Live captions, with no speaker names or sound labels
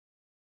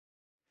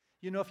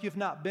You know, if you've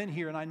not been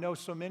here, and I know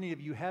so many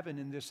of you haven't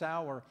in this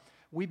hour,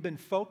 we've been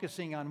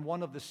focusing on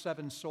one of the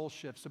 7 soul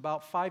shifts.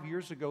 About 5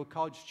 years ago,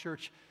 College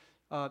Church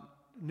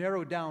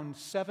narrowed down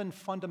 7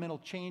 fundamental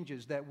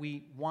changes that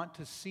we want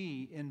to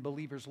see in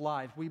believers'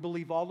 lives. We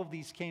believe all of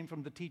these came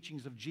from the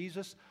teachings of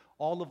Jesus.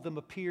 All of them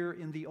appear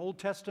in the Old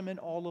Testament.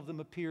 All of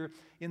them appear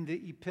in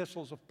the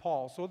epistles of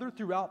Paul. So they're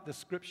throughout the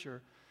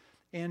Scripture.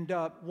 And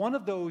one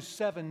of those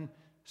 7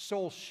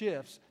 soul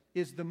shifts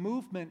is the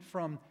movement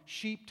from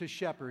sheep to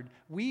shepherd.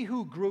 We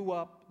who grew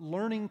up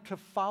learning to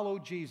follow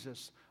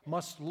Jesus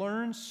must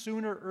learn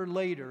sooner or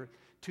later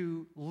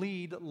to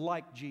lead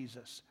like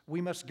Jesus. We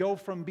must go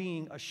from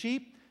being a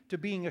sheep to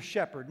being a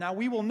shepherd. Now,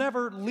 we will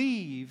never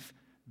leave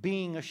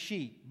being a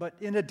sheep, but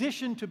in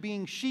addition to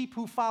being sheep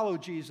who follow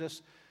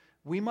Jesus,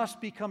 we must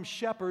become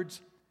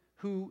shepherds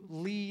who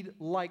lead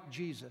like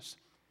Jesus.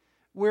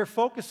 We're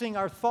focusing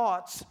our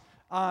thoughts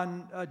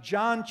on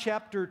John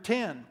chapter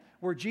 10,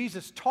 where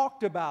Jesus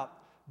talked about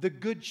the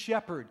good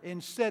shepherd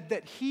and said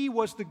that he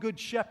was the good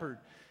shepherd.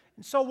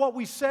 And so what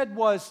we said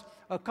was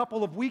a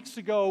couple of weeks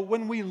ago,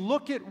 when we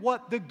look at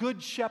what the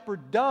good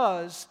shepherd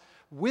does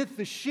with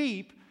the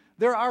sheep,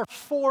 there are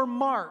 4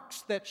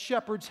 marks that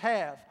shepherds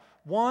have.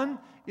 One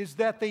is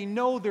that they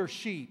know their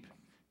sheep.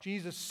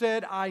 Jesus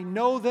said, I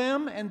know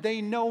them and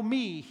they know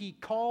me. He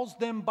calls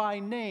them by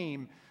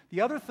name.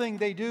 The other thing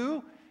they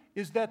do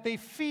is that they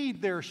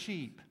feed their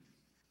sheep.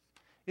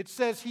 It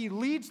says he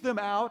leads them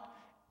out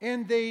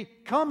and they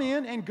come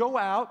in and go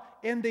out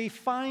and they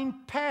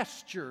find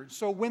pasture.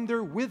 So when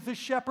they're with the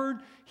shepherd,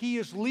 he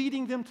is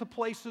leading them to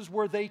places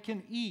where they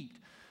can eat.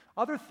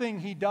 Other thing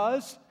he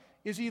does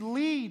is he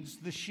leads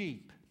the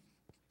sheep.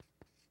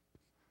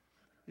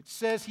 It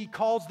says he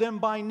calls them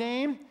by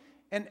name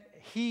and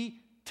he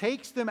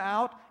takes them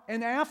out,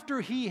 and after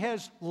he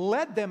has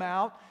led them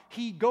out,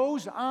 he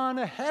goes on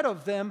ahead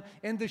of them,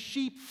 and the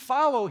sheep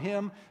follow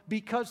him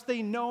because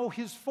they know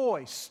his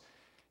voice.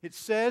 It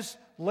says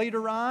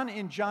later on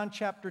in John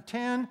chapter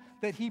 10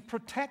 that he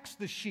protects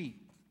the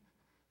sheep.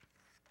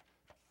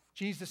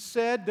 Jesus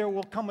said there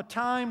will come a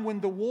time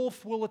when the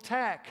wolf will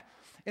attack,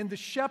 and the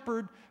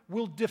shepherd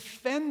will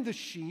defend the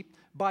sheep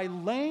by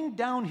laying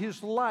down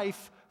his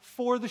life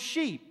for the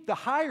sheep. The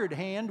hired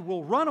hand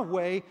will run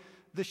away.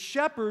 The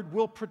shepherd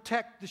will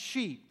protect the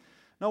sheep.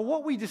 Now,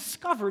 what we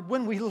discovered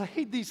when we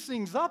laid these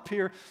things up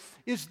here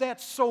is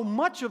that so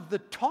much of the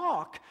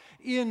talk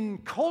in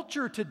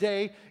culture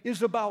today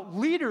is about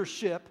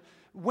leadership,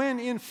 when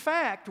in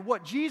fact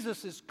what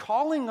Jesus is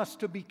calling us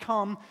to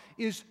become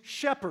is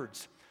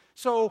shepherds.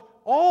 So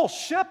all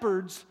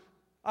shepherds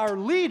are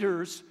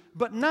leaders,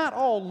 but not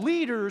all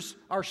leaders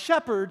are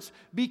shepherds,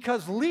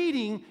 because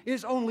leading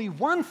is only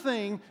one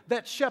thing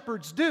that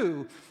shepherds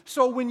do.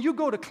 So when you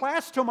go to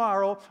class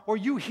tomorrow or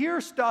you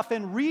hear stuff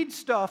and read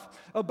stuff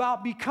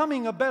about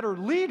becoming a better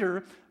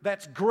leader,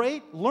 that's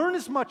great. Learn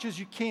as much as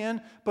you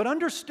can, but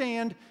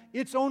understand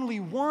it's only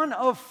one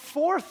of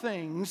 4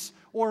 things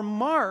or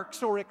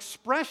marks or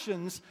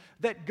expressions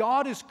that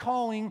God is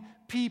calling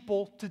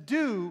people to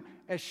do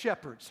as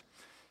shepherds.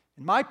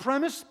 And my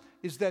premise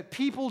is that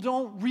people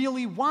don't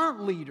really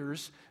want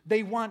leaders.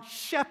 They want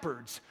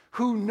shepherds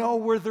who know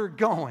where they're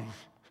going.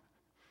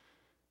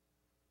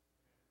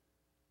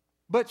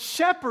 But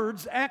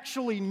shepherds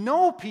actually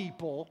know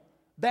people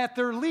that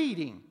they're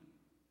leading.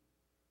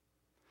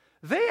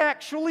 They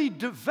actually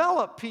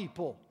develop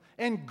people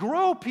and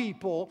grow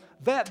people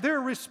that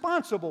they're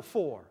responsible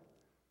for.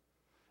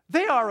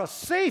 They are a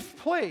safe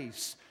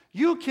place.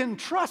 You can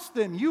trust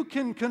them. You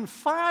can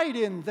confide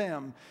in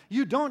them.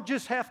 You don't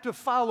just have to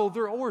follow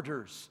their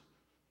orders.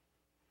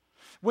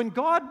 When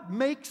God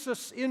makes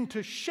us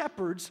into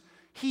shepherds,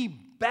 He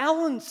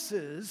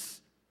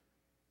balances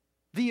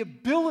the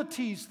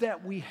abilities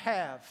that we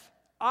have.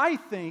 I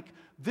think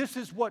this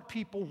is what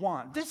people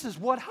want. This is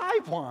what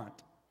I want.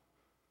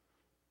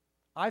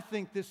 I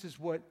think this is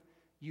what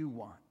you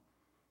want.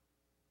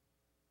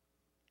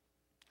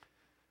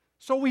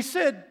 So we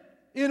said,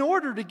 in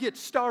order to get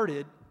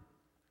started,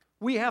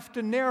 we have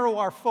to narrow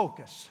our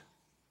focus.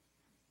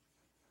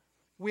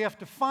 We have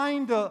to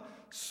find a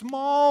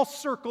small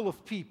circle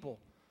of people.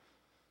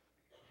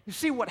 You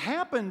see, what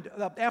happened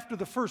after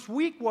the first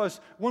week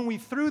was when we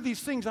threw these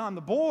things on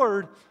the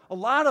board, a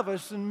lot of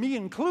us, and me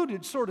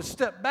included, sort of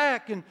stepped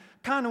back and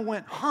kind of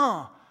went,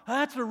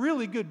 that's a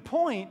really good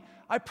point.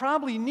 I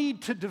probably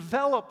need to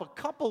develop a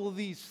couple of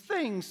these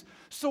things.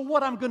 So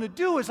what I'm going to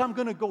do is I'm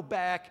going to go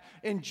back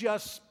and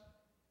just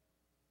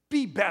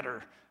be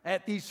better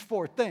at these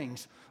 4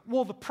 things.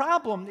 Well, the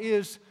problem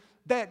is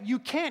that you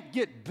can't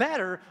get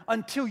better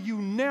until you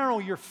narrow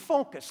your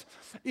focus.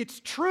 It's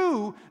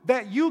true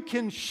that you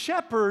can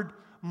shepherd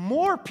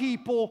more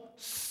people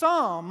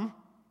some,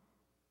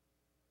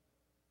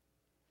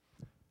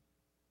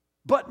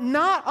 but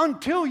not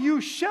until you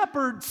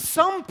shepherd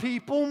some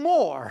people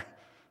more.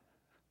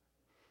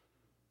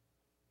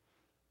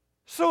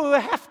 So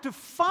you have to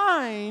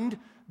find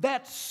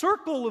that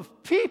circle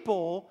of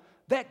people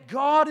that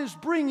God is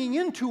bringing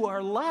into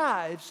our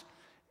lives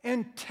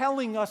and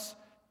telling us,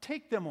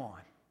 take them on.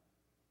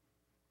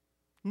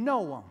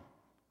 Know them.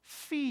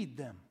 feed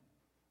them,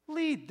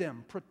 lead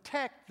them,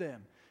 protect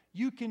them.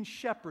 You can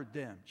shepherd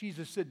them.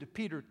 Jesus said to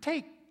Peter,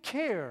 take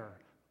care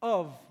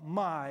of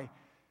my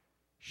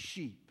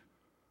sheep.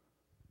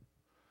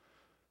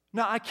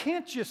 Now, I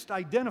can't just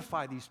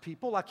identify these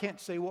people. I can't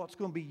say, well, it's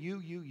going to be you,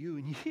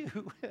 and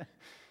you.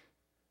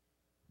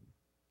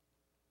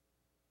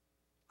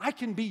 I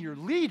can be your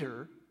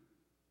leader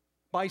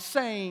by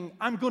saying,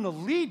 I'm going to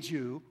lead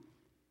you,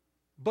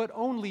 but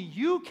only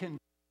you can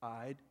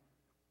decide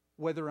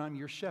whether I'm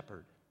your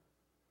shepherd.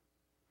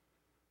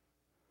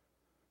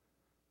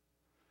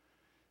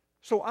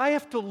 So I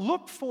have to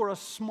look for a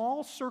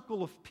small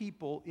circle of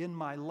people in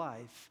my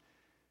life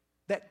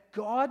that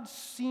God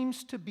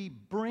seems to be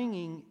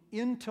bringing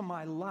into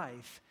my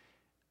life,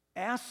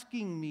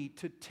 asking me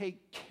to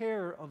take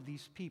care of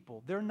these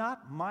people. They're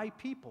not my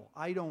people.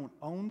 I don't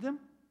own them.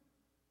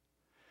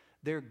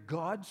 They're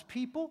God's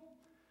people.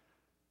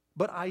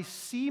 But I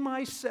see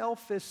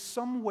myself as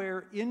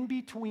somewhere in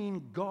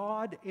between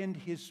God and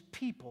His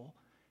people,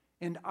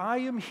 and I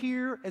am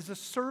here as a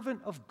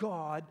servant of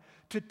God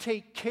to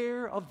take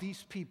care of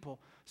these people.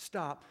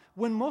 Stop.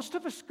 When most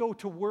of us go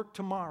to work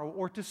tomorrow,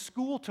 or to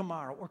school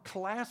tomorrow, or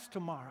class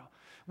tomorrow,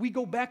 we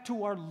go back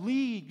to our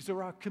leagues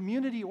or our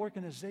community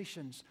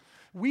organizations,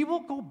 we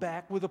will go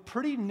back with a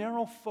pretty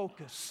narrow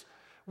focus.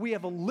 We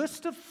have a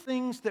list of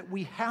things that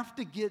we have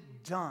to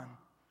get done.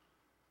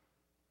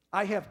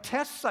 I have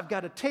tests I've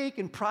got to take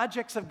and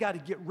projects I've got to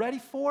get ready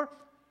for.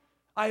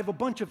 I have a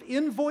bunch of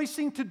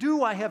invoicing to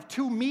do. I have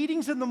 2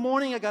 meetings in the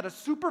morning. I got to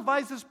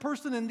supervise this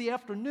person in the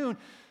afternoon.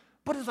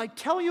 But as I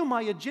tell you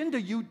my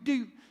agenda,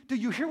 do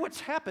you hear what's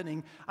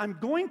happening? I'm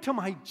going to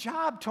my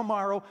job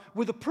tomorrow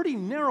with a pretty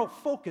narrow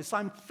focus.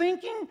 I'm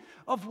thinking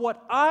of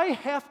what I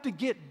have to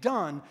get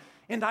done,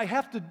 and I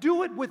have to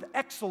do it with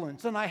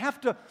excellence, and I have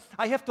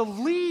to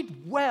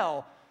lead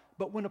well.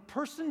 But when a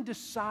person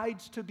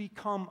decides to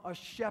become a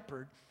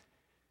shepherd,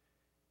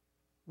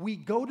 we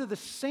go to the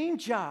same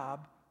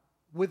job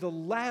with a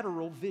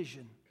lateral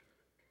vision.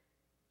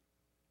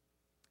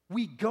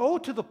 We go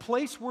to the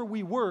place where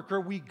we work, or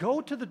we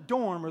go to the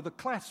dorm or the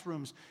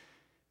classrooms,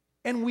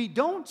 and we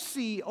don't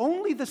see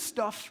only the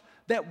stuff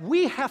that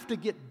we have to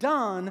get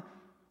done.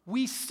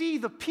 We see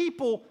the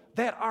people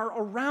that are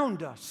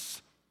around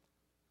us.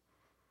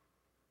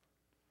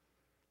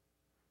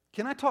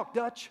 Can I talk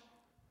Dutch?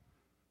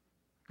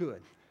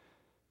 Good.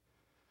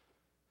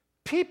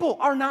 People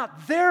are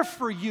not there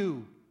for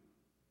you.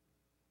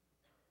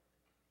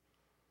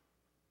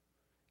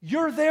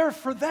 You're there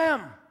for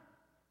them.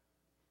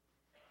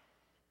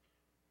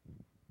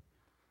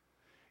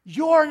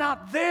 You're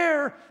not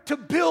there to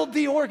build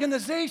the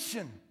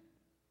organization.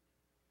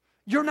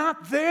 You're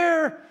not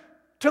there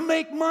to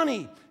make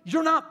money.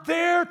 You're not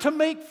there to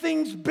make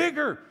things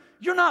bigger.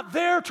 You're not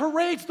there to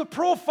raise the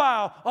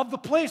profile of the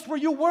place where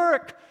you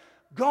work.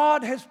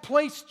 God has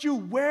placed you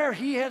where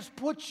He has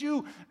put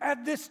you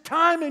at this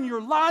time in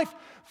your life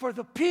for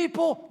the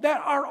people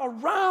that are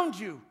around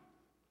you.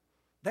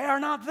 They are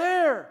not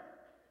there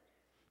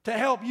to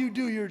help you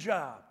do your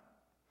job.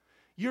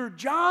 Your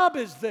job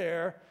is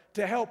there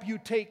to help you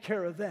take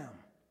care of them.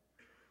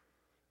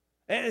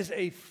 It is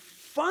a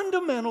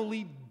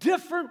fundamentally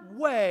different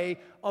way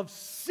of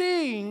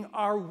seeing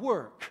our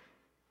work.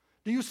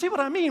 Do you see what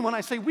I mean when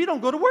I say we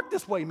don't go to work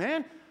this way,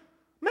 man?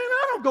 Man,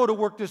 I don't go to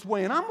work this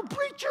way, and I'm a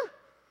preacher.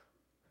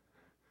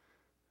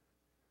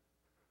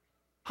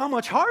 How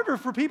much harder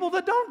for people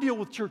that don't deal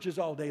with churches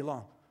all day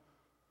long?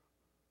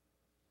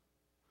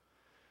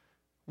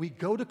 We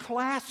go to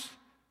class,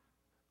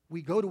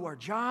 we go to our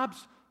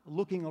jobs,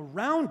 looking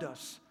around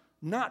us,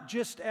 not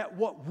just at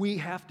what we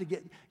have to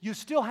get. You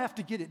still have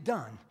to get it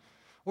done,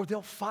 or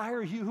they'll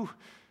fire you.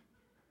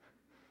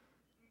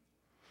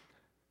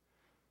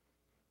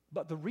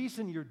 But the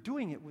reason you're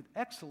doing it with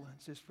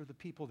excellence is for the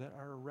people that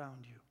are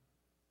around you.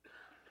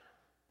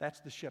 That's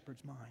the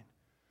shepherd's mind.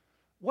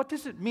 What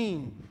does it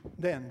mean,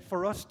 then,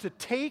 for us to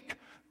take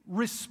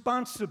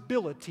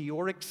responsibility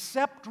or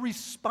accept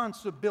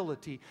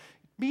responsibility? It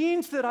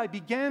means that I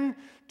begin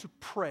to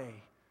pray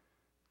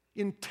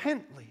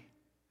intently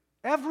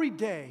every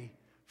day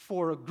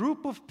for a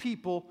group of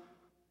people,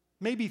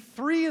 maybe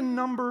 3 in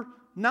number,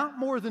 not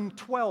more than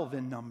 12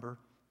 in number,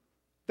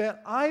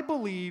 that I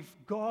believe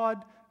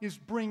God is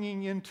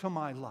bringing into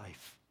my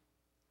life.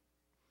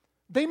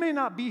 They may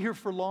not be here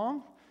for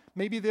long.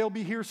 Maybe they'll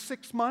be here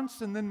 6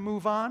 months and then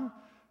move on.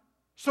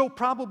 So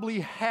probably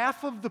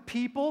half of the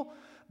people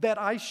that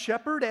I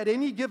shepherd at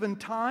any given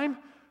time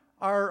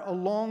are a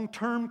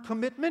long-term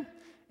commitment,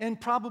 and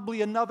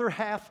probably another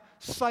half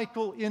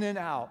cycle in and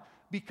out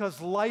because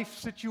life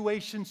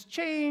situations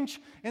change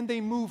and they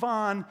move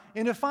on.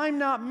 And if I'm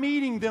not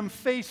meeting them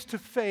face to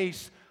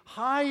face,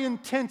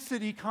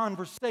 high-intensity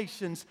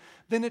conversations,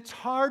 then it's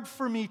hard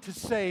for me to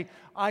say,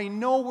 I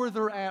know where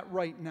they're at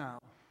right now.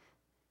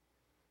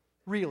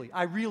 Really,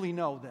 I really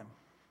know them.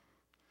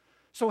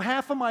 So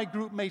half of my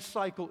group may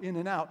cycle in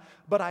and out,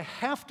 but I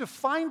have to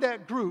find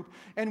that group,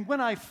 and when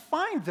I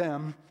find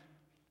them,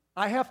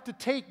 I have to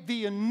take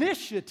the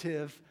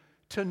initiative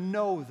to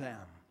know them.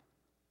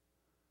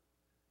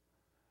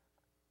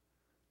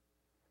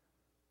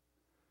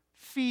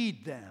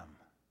 feed them.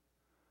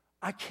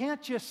 I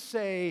can't just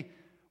say,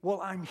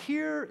 well, I'm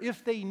here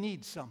if they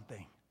need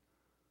something.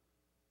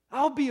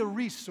 I'll be a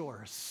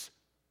resource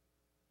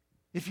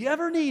if you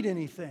ever need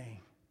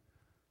anything.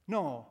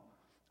 No,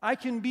 I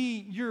can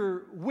be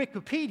your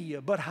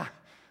Wikipedia, but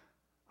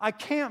I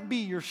can't be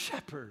your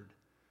shepherd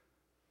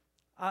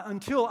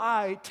until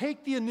I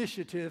take the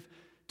initiative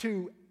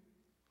to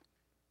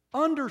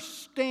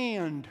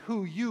understand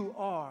who you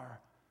are,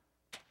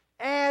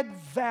 add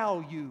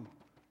value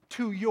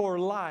to your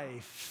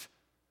life,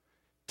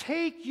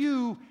 take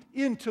you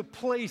into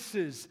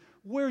places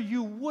where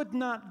you would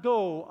not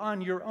go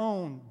on your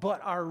own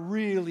but are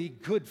really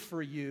good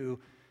for you,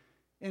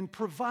 and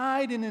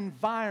provide an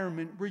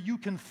environment where you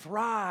can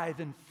thrive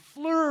and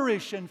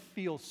flourish and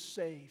feel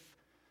safe.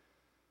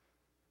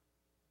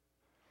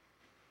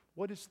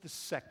 What is the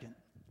second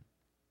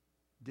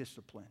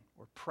discipline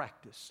or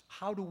practice?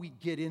 How do we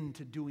get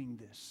into doing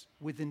this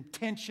with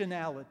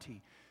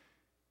intentionality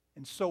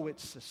and so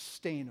it's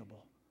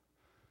sustainable?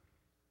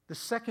 The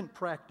second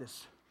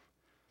practice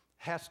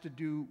has to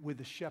do with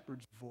the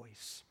shepherd's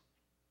voice.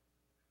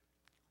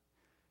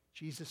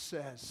 Jesus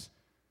says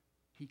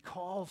he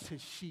calls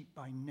his sheep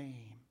by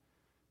name,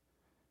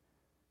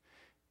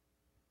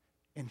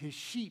 and his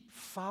sheep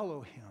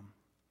follow him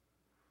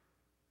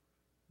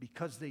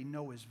because they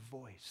know his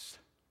voice.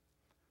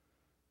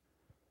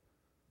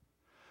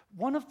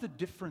 One of the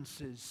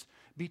differences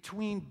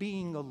between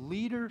being a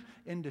leader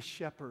and a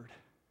shepherd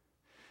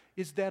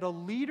is that a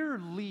leader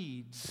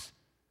leads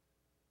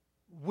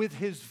with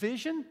his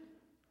vision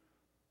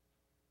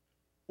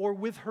or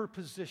with her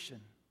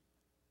position,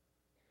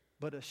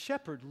 but a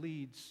shepherd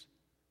leads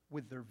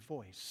with their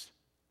voice.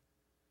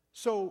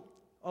 So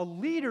a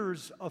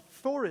leader's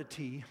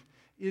authority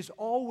is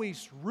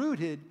always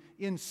rooted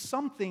in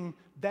something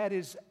that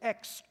is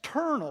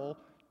external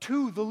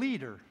to the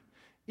leader.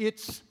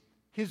 It's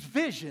his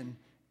vision,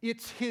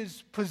 it's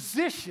his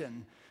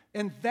position,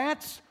 and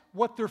that's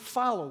what they're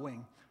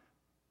following.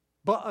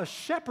 But a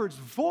shepherd's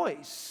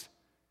voice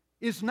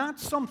is not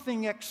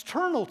something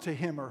external to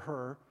him or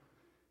her.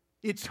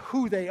 It's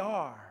who they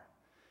are.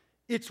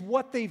 It's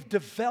what they've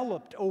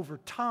developed over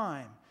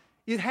time.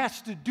 It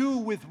has to do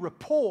with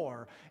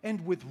rapport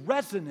and with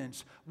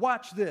resonance.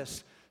 Watch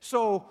this.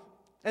 So,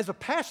 as a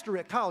pastor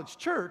at College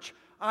Church,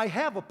 I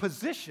have a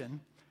position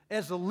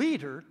as a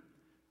leader,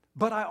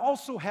 but I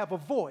also have a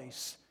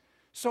voice.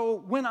 So,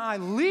 when I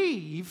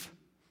leave,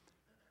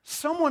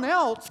 someone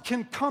else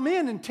can come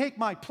in and take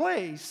my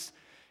place,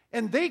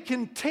 and they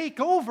can take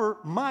over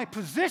my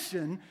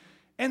position,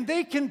 and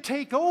they can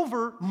take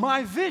over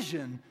my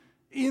vision.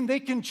 And they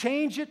can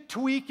change it,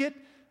 tweak it,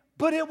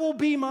 but it will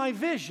be my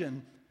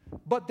vision.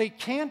 But they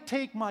can't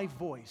take my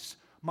voice.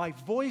 My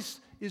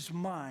voice is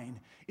mine.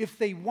 If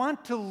they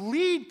want to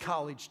lead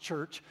College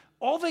Church,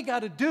 all they got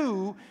to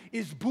do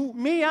is boot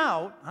me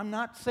out. I'm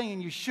not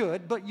saying you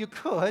should, but you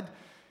could.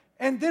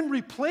 And then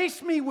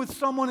replace me with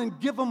someone and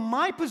give them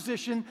my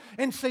position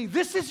and say,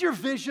 this is your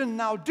vision,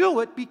 now do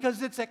it,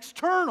 because it's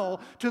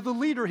external to the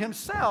leader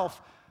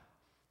himself.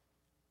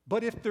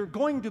 But if they're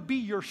going to be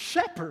your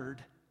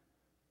shepherd,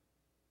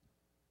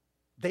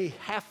 they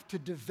have to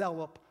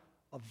develop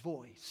a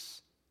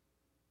voice.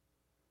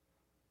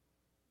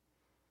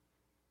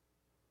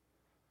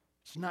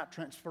 It's not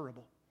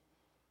transferable.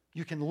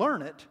 You can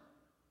learn it,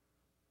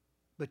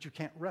 but you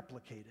can't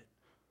replicate it.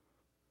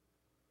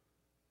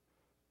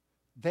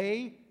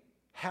 They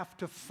have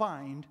to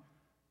find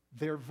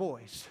their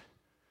voice,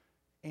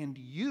 and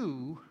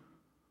you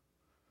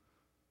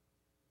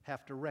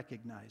have to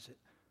recognize it.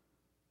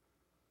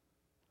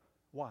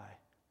 Why?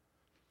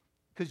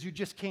 Because you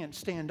just can't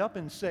stand up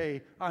and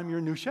say, I'm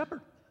your new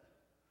shepherd.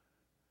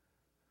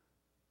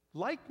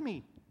 Like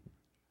me.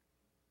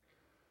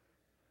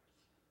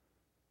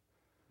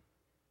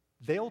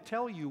 They'll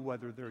tell you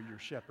whether they're your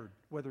shepherd,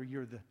 whether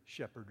you're the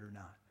shepherd or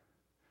not.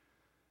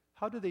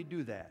 How do they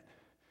do that?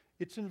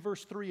 It's in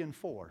verse 3 and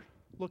 4.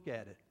 Look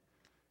at it.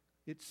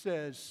 It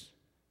says,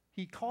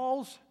 he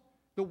calls,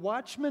 the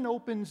watchman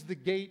opens the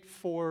gate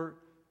for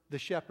the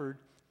shepherd,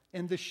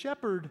 and the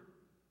shepherd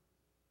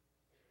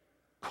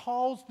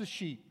calls the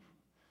sheep.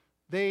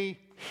 They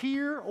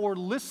hear or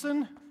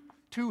listen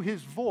to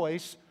his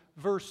voice,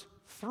 verse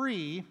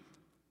 3.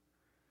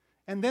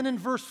 And then in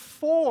verse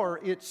 4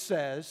 it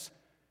says,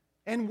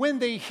 and when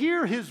they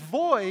hear his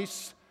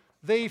voice,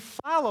 they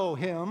follow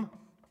him.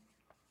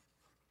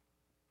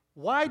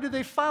 Why do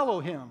they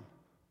follow him?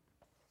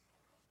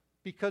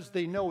 Because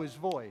they know his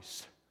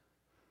voice.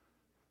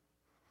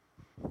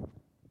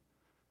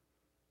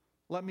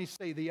 Let me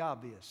say the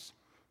obvious.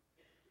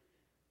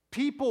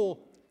 People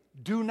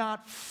do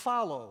not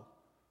follow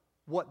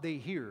what they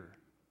hear.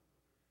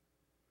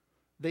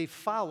 They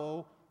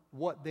follow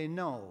what they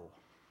know.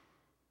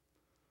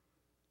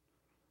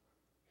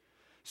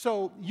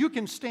 So you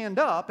can stand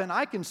up, and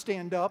I can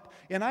stand up,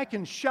 and I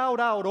can shout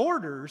out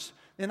orders,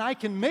 and I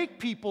can make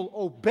people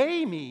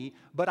obey me,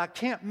 but I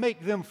can't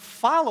make them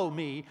follow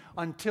me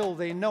until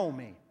they know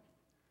me.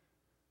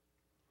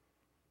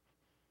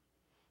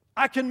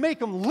 I can make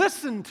them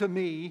listen to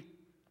me,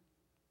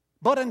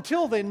 But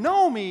until they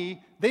know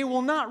me, they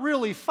will not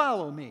really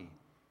follow me.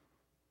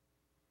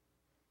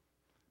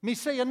 Let me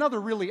say another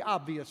really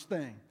obvious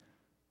thing.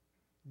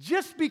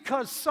 Just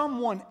because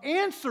someone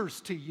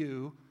answers to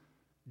you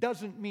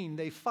doesn't mean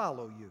they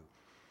follow you.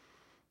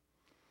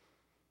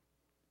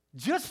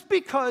 Just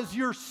because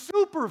you're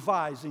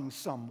supervising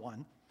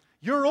someone,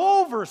 you're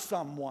over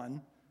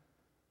someone,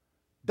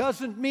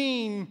 doesn't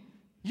mean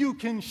you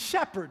can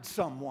shepherd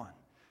someone.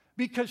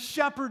 Because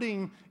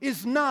shepherding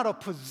is not a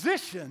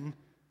position,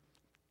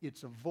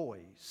 it's a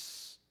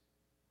voice.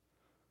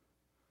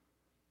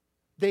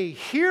 They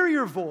hear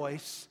your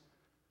voice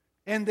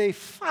and they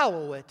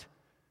follow it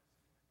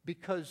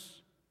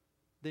because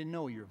they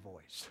know your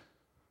voice.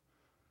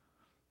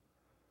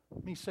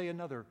 Let me say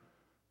another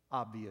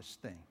obvious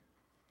thing.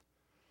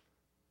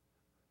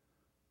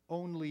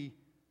 Only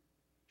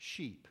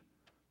sheep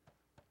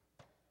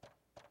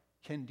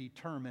can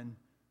determine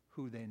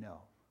who they know.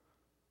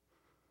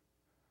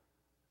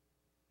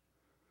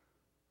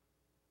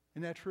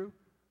 Isn't that true?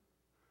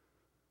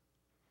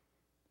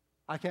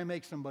 I can't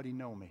make somebody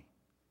know me.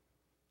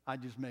 I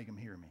just make them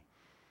hear me.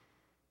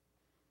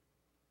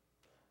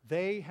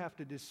 They have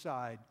to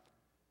decide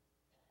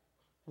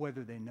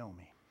whether they know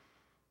me.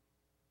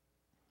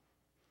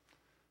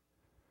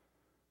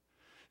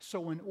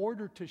 So in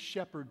order to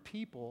shepherd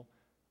people,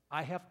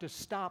 I have to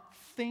stop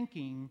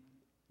thinking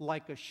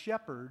like a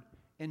shepherd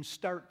and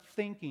start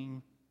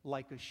thinking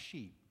like a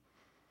sheep.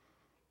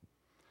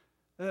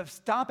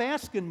 Stop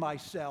asking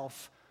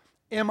myself,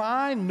 am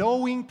I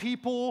knowing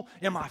people?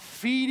 Am I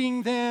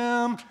feeding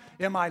them?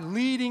 Am I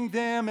leading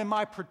them? Am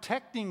I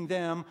protecting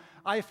them?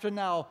 I have to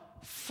now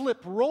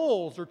flip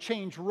roles or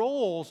change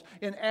roles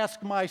and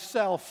ask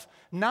myself,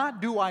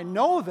 not do I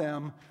know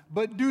them,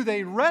 but do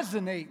they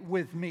resonate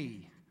with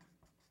me?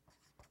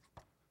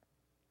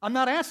 I'm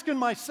not asking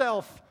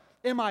myself,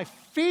 am I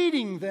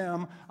feeding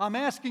them? I'm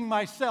asking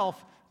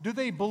myself, do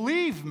they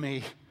believe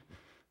me?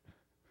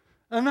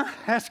 I'm not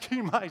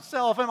asking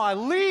myself, am I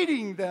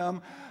leading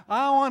them?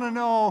 I want to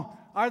know,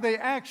 are they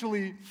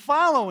actually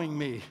following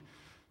me?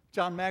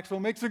 John Maxwell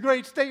makes a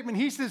great statement.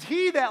 He says,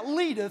 he that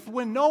leadeth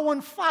when no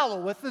one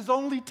followeth is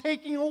only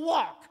taking a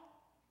walk.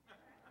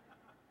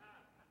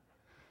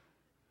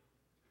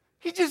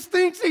 He just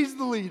thinks he's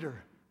the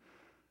leader.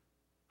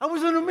 I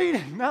was in a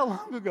meeting not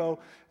long ago,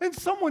 and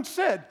someone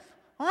said,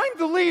 I'm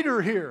the leader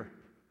here.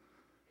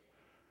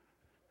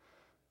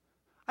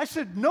 I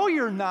said, no,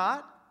 you're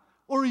not,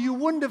 or you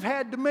wouldn't have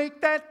had to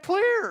make that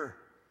clear.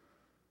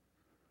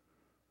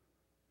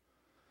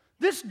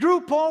 This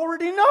group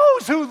already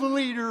knows who the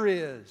leader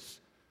is.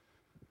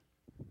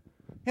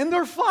 And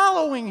they're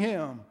following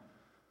him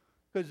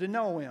because they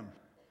know him.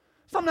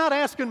 So I'm not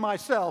asking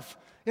myself,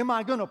 am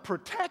I going to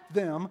protect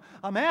them?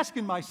 I'm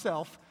asking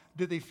myself,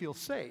 do they feel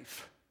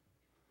safe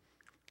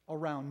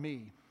around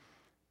me?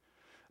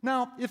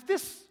 Now, if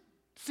this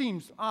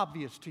seems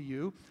obvious to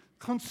you,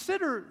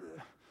 consider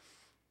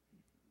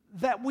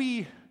that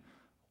we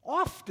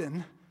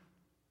often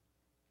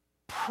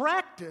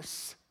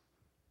practice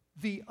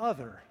the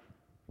other.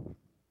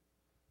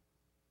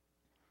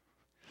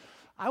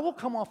 I will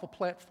come off a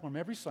platform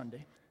every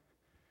Sunday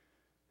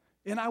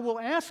and I will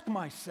ask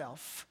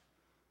myself,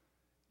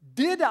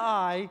 did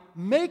I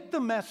make the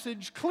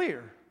message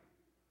clear?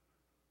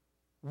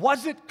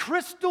 Was it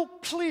crystal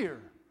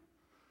clear?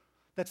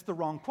 That's the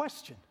wrong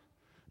question.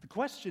 The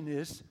question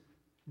is,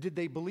 did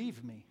they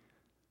believe me?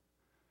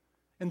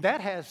 And that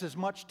has as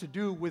much to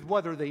do with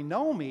whether they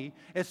know me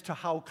as to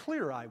how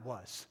clear I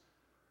was.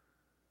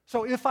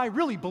 So if I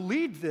really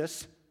believed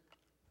this,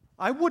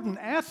 I wouldn't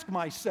ask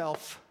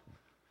myself,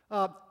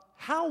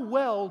 how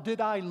well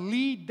did I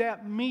lead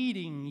that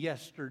meeting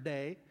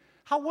yesterday?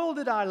 How well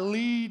did I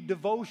lead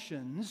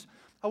devotions?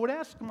 I would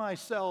ask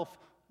myself,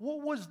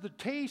 what was the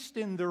taste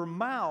in their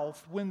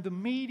mouth when the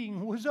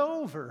meeting was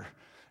over?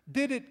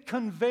 Did it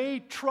convey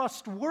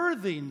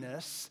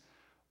trustworthiness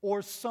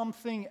or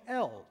something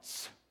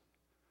else?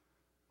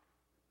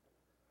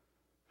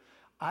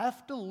 I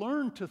have to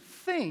learn to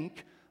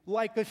think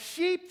like a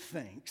sheep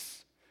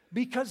thinks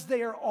because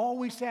they are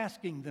always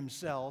asking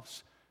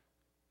themselves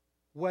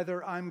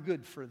whether I'm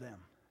good for them.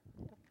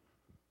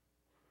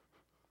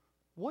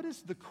 What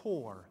is the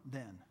core,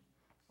 then,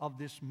 of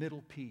this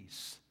middle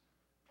piece?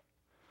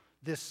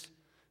 This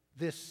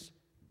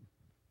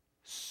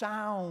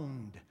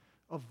sound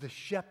of the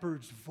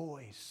shepherd's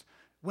voice.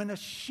 When a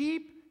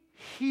sheep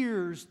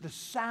hears the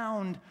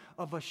sound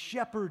of a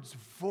shepherd's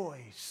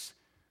voice,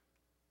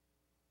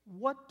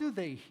 what do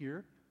they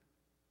hear?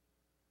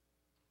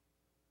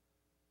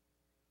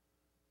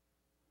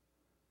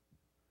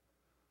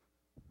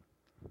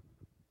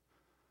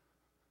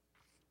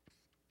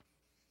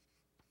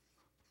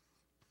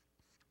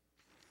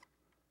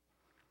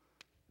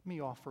 Let me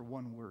offer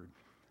one word.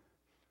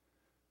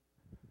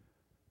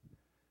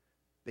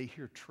 They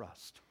hear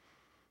trust.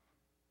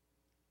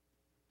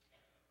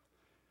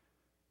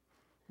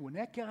 When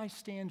that guy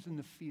stands in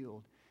the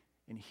field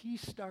and he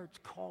starts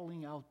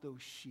calling out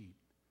those sheep,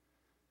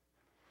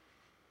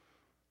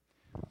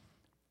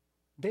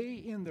 they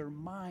in their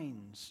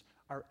minds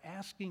are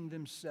asking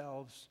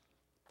themselves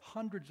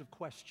hundreds of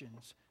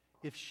questions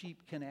if sheep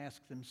can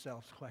ask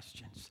themselves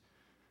questions.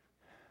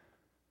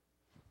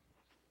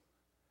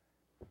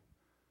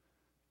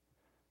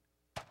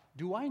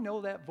 Do I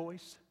know that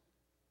voice?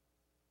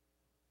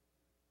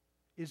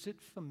 Is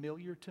it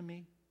familiar to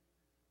me?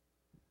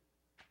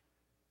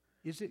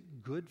 Is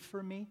it good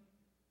for me?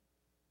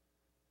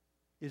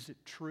 Is it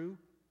true?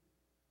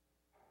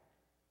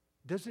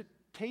 Does it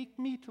take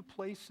me to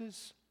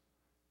places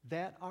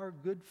that are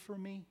good for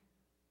me?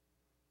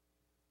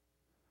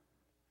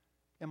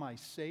 Am I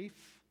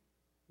safe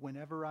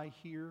whenever I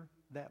hear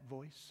that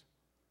voice?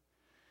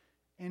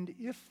 And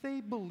if they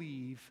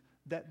believe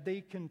that they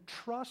can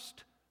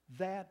trust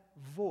that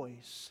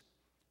voice,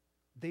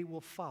 they will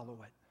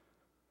follow it.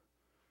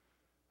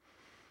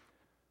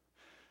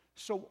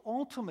 So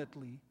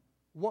ultimately,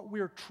 what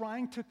we're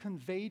trying to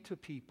convey to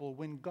people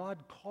when God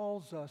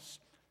calls us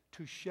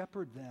to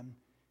shepherd them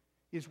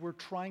is we're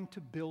trying to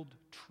build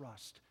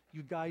trust.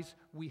 You guys,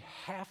 we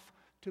have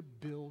to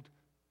build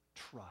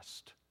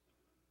trust.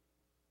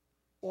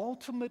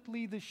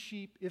 Ultimately, the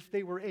sheep, if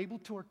they were able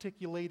to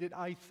articulate it,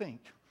 I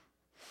think,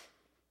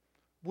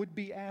 would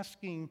be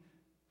asking,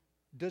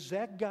 does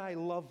that guy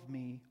love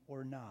me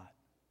or not?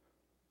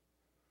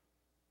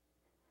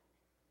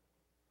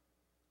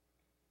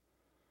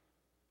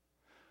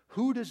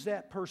 Who does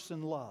that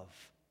person love?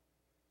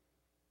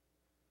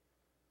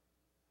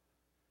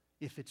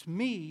 If it's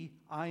me,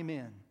 I'm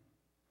in.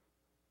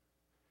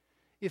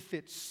 If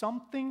it's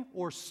something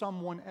or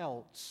someone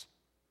else,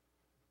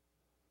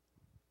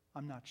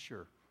 I'm not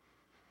sure.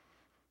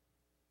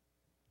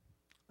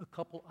 A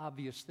couple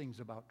obvious things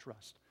about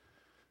trust.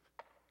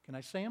 Can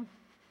I say them?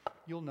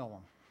 You'll know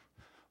them.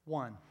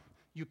 One,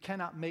 you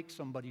cannot make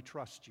somebody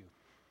trust you.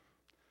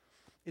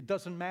 It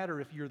doesn't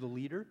matter if you're the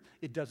leader.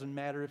 It doesn't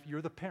matter if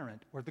you're the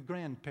parent or the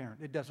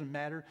grandparent. It doesn't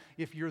matter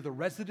if you're the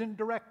resident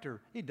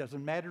director. It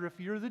doesn't matter if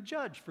you're the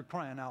judge, for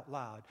crying out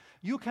loud.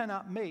 You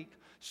cannot make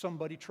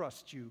somebody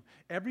trust you.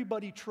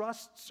 Everybody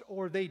trusts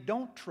or they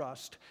don't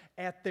trust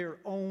at their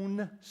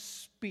own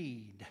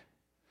speed.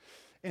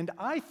 And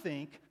I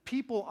think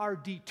people are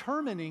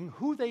determining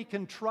who they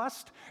can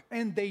trust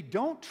and they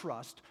don't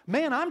trust.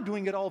 Man, I'm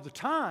doing it all the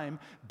time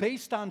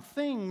based on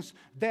things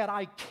that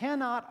I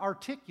cannot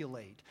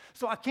articulate.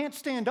 So I can't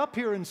stand up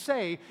here and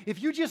say,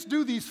 if you just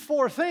do these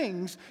 4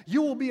 things,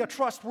 you will be a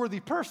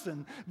trustworthy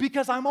person,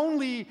 because I'm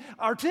only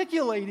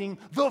articulating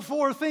the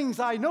 4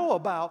 things I know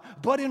about.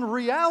 But in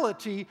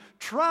reality,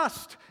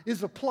 trust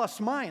is a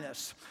plus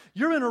minus.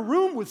 You're in a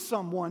room with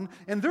someone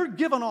and they're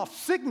giving off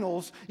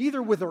signals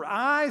either with their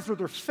eyes or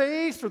their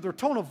face or their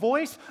tone of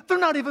voice. They're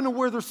not even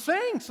aware they're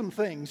saying some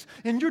things.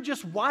 And you're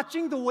just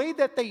watching the way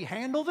that they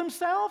handle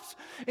themselves.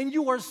 And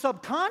you are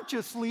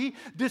subconsciously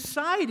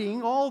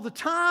deciding all the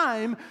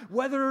time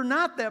whether or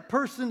not that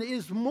person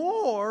is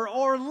more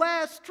or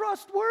less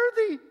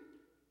trustworthy.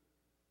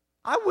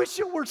 I wish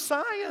it were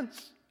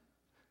science.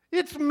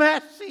 It's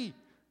messy.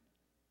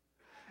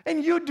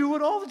 And you do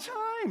it all the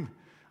time.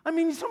 I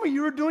mean, some of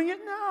you are doing it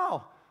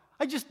now.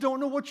 I just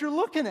don't know what you're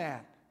looking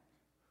at.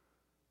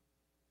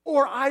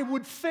 Or I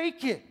would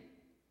fake it.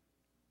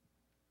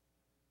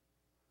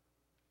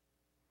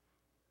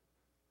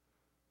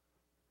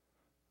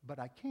 But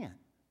I can't.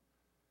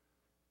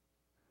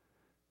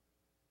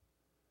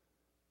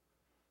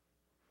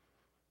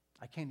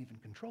 I can't even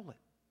control it.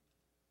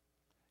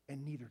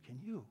 And neither can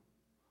you.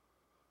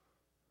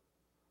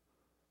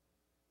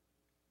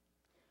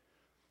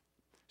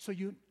 So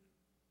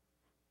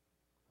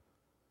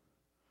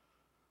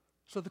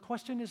the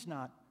question is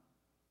not,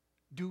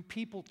 do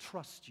people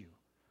trust you?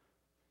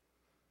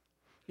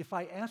 If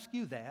I ask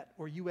you that,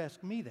 or you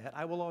ask me that,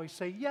 I will always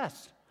say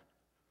yes.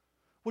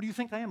 What do you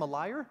think I am, a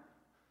liar?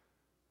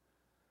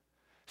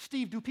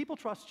 Steve, do people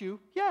trust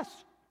you? Yes.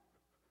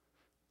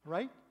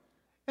 Right?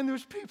 And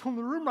there's people in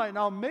the room right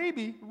now,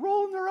 maybe,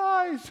 rolling their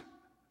eyes.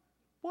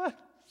 What?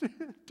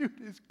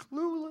 Dude is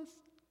clueless.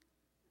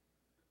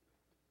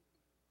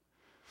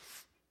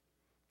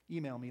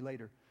 Email me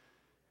later.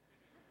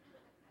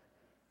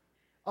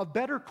 A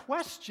better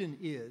question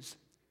is,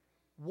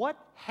 what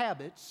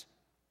habits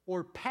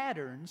or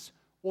patterns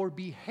or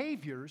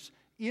behaviors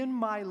in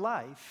my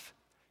life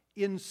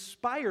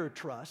inspire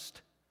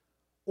trust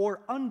or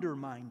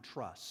undermine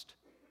trust?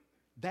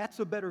 That's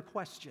a better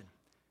question.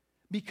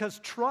 Because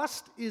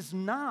trust is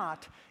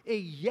not a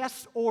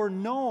yes or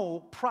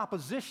no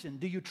proposition.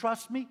 Do you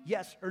trust me?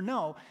 Yes or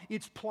no.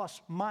 It's plus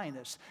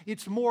minus.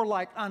 It's more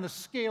like on a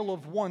scale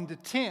of 1 to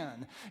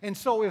 10. And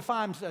so if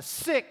I'm a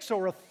 6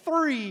 or a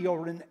 3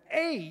 or an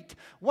 8,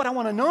 what I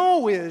want to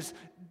know is,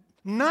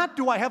 not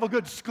do I have a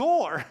good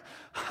score?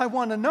 I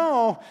want to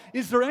know,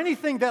 is there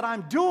anything that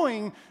I'm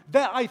doing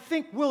that I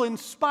think will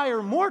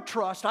inspire more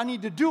trust? I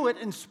need to do it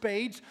in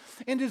spades.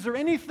 And is there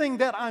anything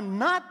that I'm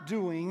not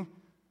doing,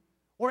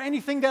 or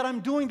anything that I'm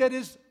doing that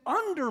is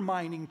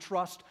undermining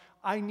trust?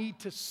 I need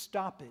to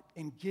stop it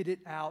and get it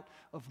out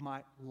of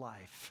my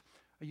life.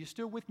 Are you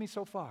still with me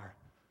so far?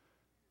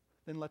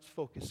 Then let's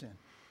focus in.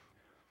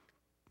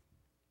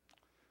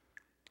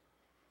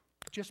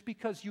 Just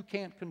because you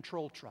can't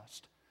control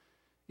trust,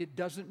 it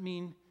doesn't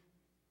mean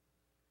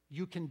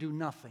you can do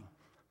nothing.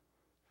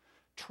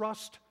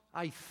 Trust,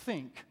 I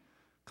think,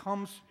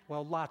 comes,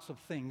 well, lots of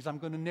things. I'm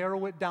going to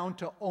narrow it down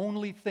to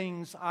only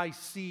things I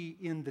see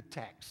in the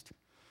text.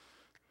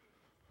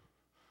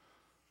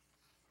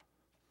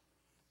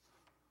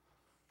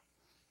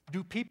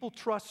 Do people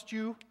trust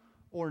you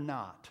or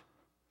not?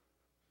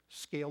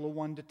 Scale of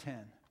 1 to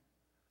 10.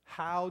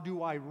 How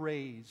do I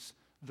raise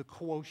the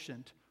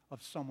quotient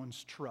of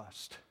someone's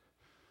trust?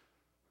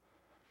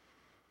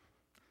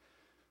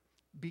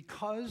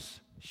 Because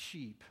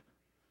sheep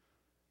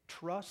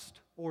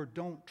trust or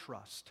don't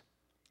trust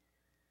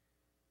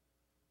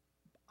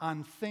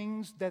on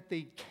things that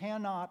they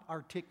cannot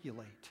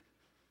articulate,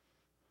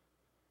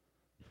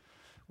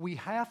 we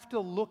have to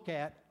look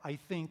at, I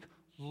think,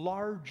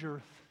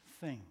 larger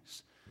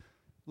things.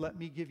 Let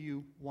me give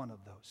you one of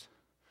those.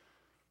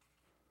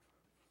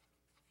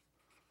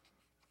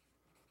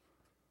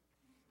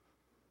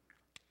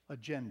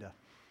 Agenda.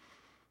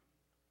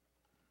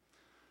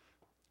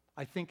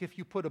 I think if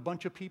you put a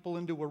bunch of people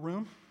into a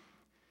room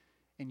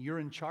and you're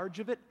in charge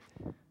of it,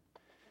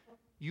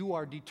 you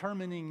are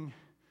determining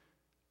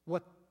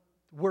what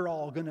we're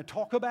all going to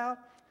talk about.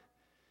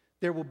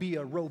 There will be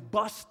a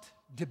robust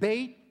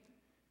debate.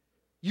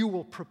 You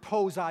will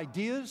propose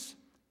ideas.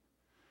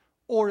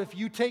 Or if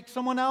you take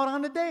someone out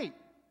on a date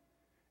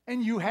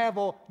and you have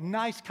a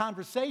nice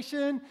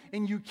conversation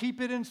and you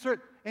keep it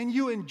and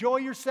you enjoy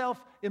yourself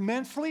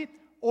immensely,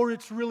 or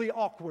it's really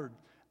awkward.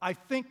 I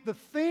think the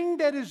thing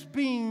that is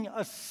being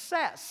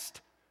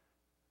assessed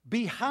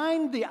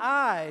behind the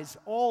eyes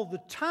all the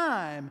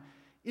time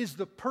is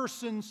the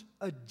person's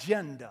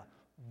agenda.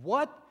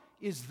 What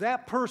is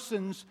that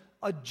person's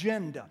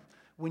agenda?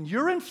 When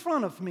you're in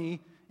front of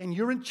me and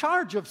you're in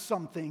charge of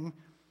something,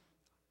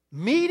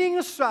 meeting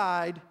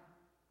aside,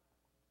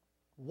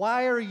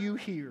 why are you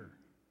here?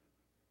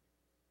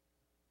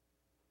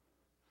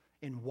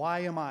 And why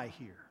am I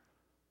here?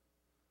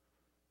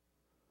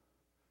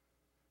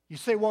 You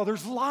say, well,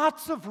 there's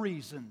lots of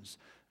reasons.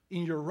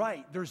 And you're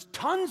right, there's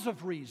tons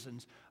of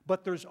reasons,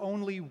 but there's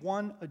only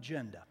one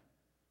agenda.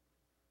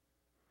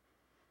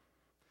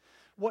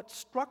 What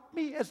struck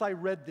me as I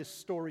read this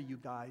story, you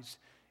guys,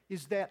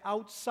 is that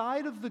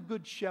outside of the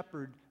Good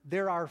Shepherd,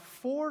 there are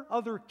 4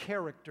 other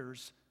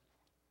characters.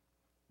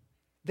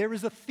 There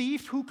is a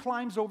thief who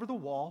climbs over the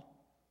wall.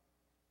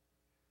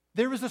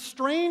 There is a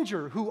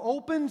stranger who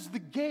opens the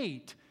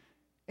gate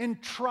and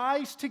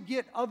tries to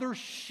get other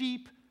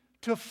sheep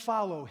to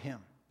follow him.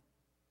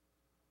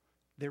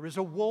 There is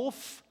a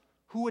wolf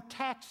who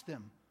attacks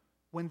them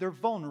when they're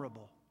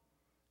vulnerable.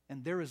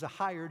 And there is a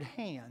hired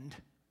hand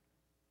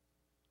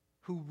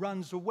who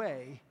runs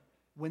away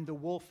when the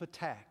wolf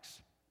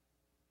attacks.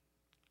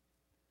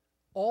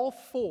 All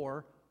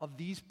 4 of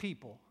these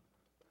people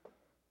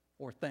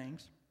or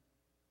things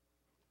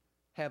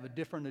have a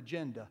different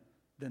agenda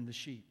than the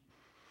sheep.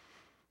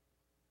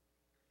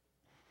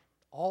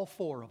 All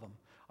 4 of them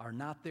are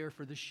not there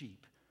for the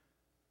sheep.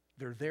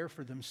 They're there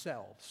for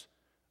themselves,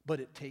 but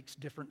it takes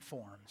different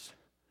forms.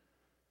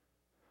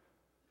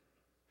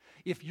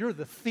 If you're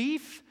the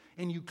thief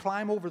and you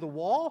climb over the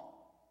wall,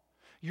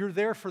 you're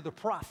there for the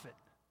profit.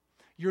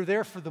 You're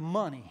there for the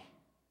money.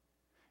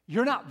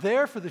 You're not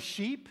there for the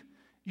sheep.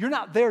 You're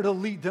not there to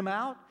lead them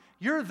out.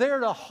 You're there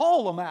to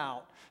haul them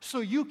out so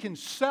you can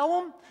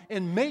sell them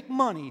and make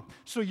money.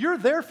 So you're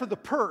there for the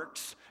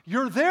perks.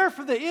 You're there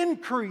for the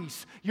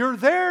increase. You're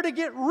there to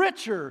get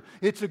richer.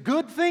 It's a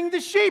good thing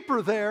the sheep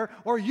are there,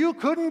 or you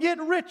couldn't get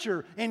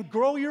richer and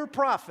grow your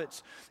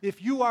profits.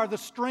 If you are the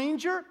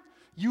stranger,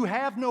 you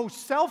have no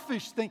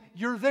selfish thing.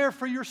 You're there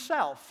for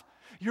yourself.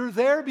 You're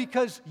there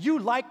because you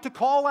like to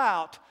call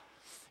out.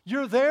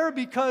 You're there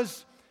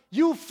because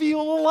you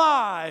feel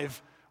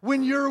alive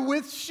when you're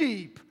with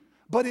sheep,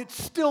 but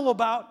it's still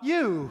about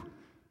you.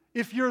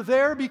 If you're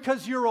there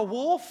because you're a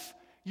wolf,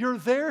 you're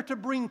there to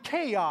bring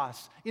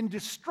chaos and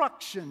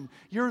destruction.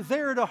 You're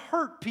there to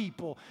hurt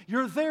people.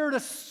 You're there to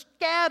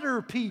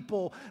scatter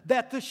people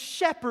that the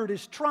shepherd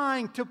is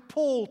trying to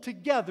pull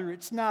together.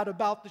 It's not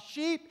about the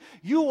sheep.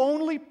 You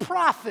only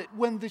profit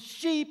when the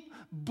sheep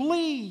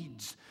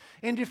bleeds.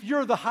 And if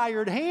you're the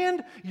hired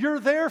hand, you're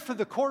there for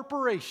the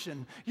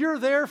corporation. You're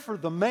there for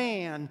the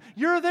man.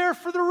 You're there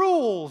for the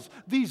rules.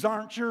 These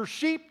aren't your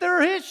sheep,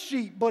 they're his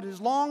sheep. But as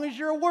long as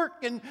you're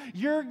working,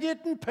 you're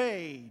getting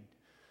paid.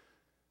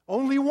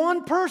 Only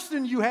one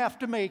person you have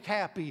to make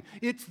happy.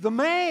 It's the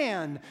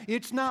man.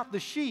 It's not the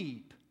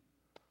sheep.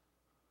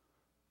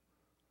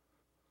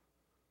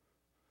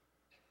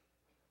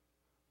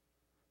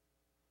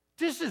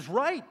 This is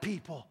right,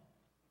 people.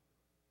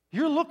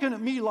 You're looking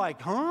at me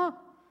like, huh?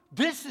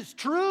 This is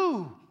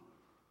true.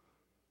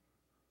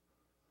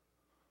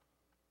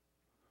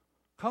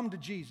 Come to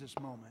Jesus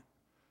moment.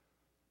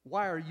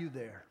 Why are you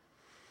there?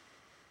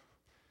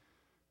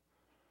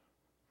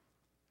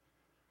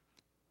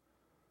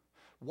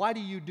 Why do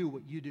you do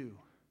what you do?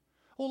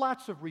 Well,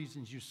 lots of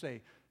reasons you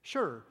say.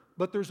 Sure,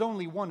 but there's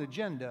only one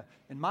agenda,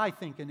 and my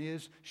thinking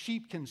is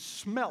sheep can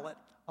smell it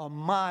a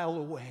mile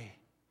away.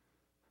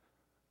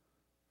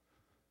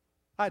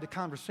 I had a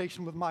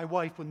conversation with my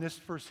wife when this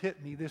first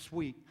hit me this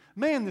week.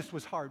 Man, this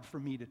was hard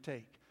for me to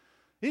take.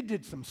 It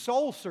did some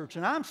soul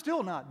searching. I'm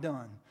still not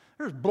done.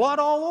 There's blood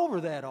all over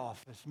that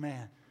office,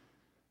 man.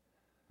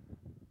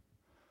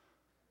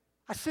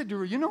 I said to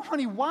her, you know,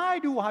 honey, why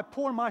do I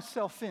pour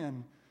myself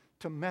in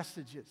to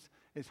messages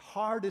as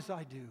hard as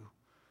I do?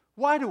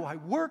 Why do I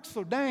work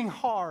so dang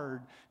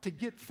hard to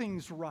get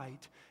things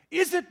right?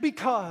 Is it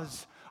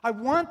because I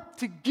want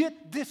to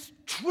get this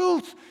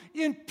truth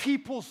in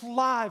people's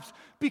lives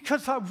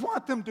because I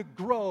want them to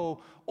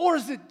grow? Or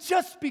is it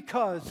just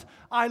because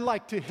I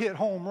like to hit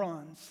home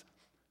runs?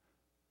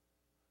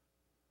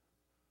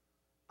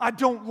 I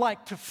don't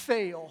like to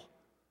fail.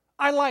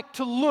 I like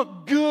to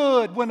look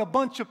good when a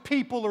bunch of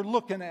people are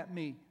looking at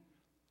me.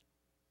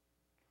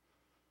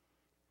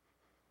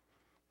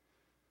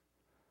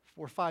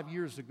 4 or 5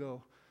 years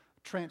ago,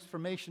 a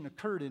transformation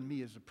occurred in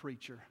me as a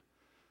preacher.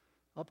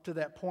 Up to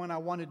that point, I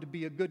wanted to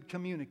be a good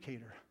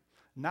communicator.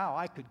 Now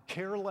I could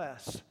care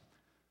less,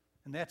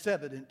 and that's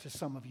evident to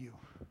some of you.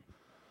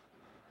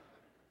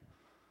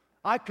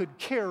 I could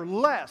care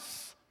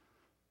less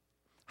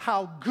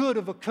how good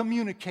of a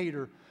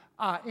communicator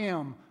I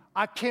am.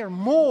 I care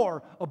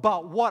more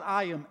about what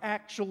I am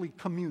actually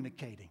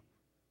communicating.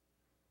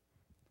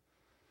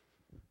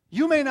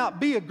 You may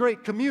not be a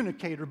great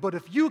communicator, but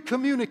if you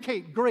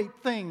communicate great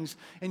things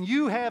and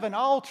you have an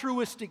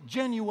altruistic,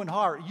 genuine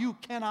heart, you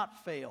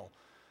cannot fail.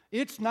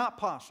 It's not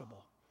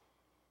possible.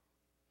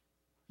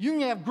 You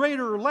can have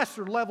greater or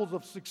lesser levels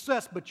of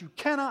success, but you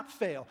cannot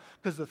fail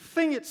because the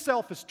thing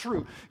itself is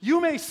true.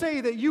 You may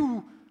say that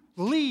you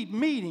lead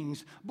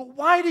meetings, but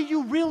why do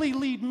you really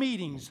lead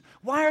meetings?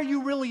 Why are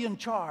you really in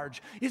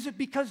charge? Is it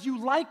because you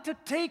like to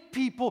take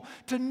people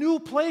to new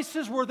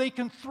places where they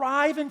can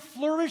thrive and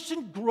flourish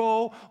and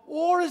grow,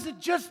 or is it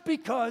just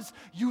because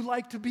you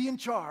like to be in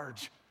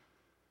charge?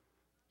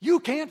 You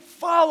can't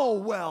follow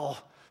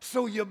well,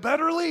 so you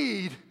better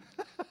lead.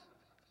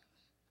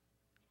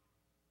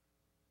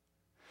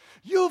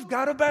 You've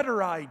got a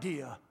better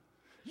idea.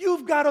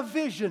 You've got a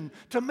vision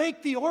to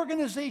make the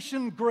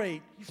organization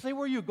great. You say,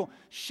 where are you going?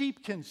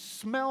 Sheep can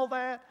smell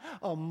that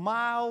a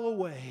mile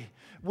away.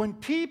 When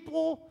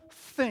people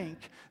think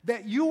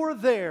that you are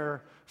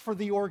there for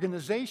the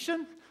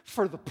organization,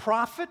 for the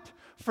profit,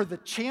 for the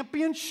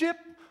championship,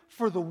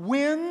 for the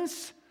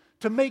wins,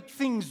 to make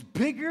things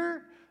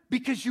bigger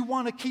because you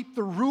want to keep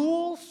the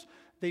rules,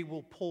 they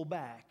will pull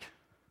back.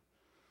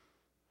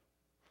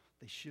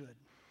 They should.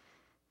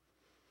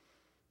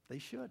 They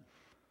should.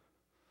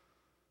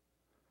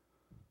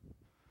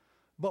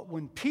 But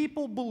when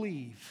people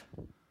believe,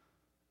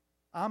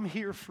 I'm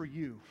here for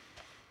you,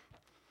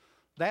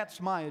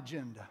 that's my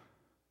agenda.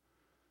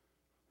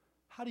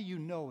 How do you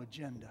know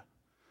agenda?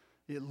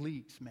 It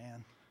leaks,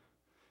 man.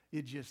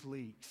 It just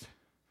leaks.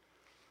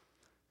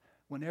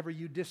 Whenever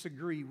you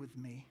disagree with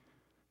me,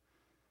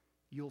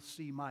 you'll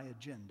see my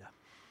agenda.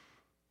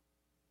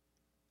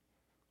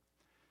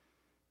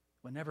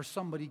 Whenever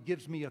somebody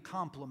gives me a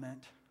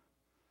compliment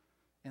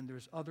and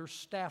there's other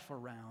staff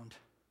around,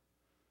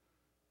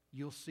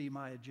 you'll see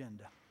my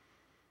agenda.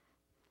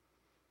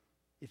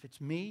 If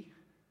it's me,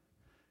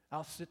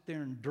 I'll sit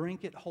there and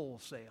drink it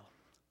wholesale.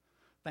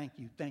 Thank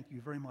you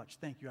very much.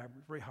 Thank you, I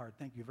worked very hard.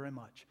 Thank you very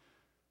much.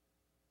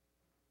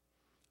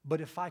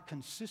 But if I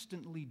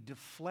consistently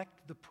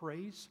deflect the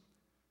praise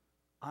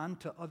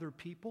onto other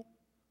people,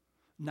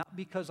 not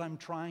because I'm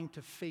trying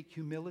to fake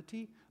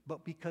humility,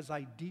 but because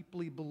I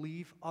deeply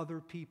believe other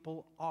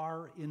people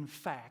are, in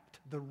fact,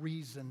 the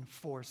reason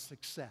for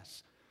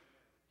success.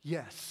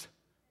 Yes.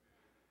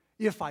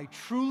 If I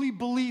truly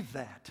believe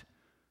that,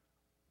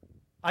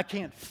 I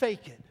can't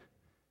fake it,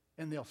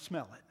 and they'll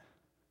smell it.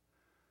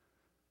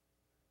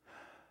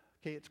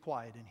 Okay, it's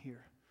quiet in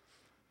here.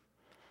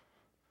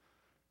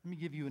 Let me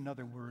give you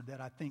another word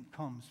that I think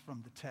comes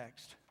from the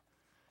text.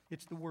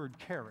 It's the word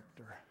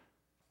character.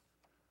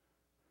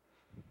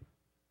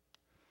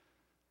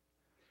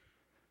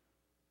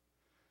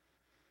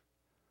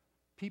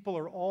 People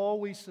are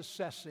always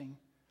assessing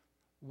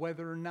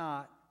whether or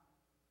not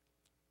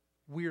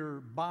we're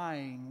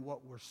buying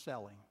what we're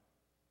selling.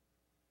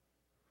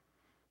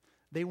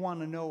 They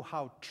want to know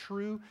how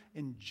true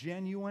and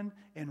genuine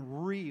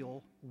and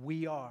real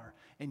we are.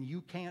 And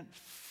you can't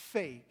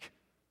fake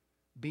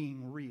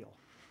being real.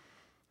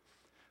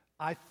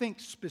 I think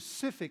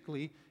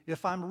specifically,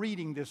 if I'm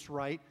reading this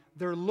right,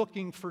 they're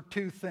looking for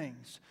two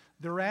things.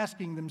 They're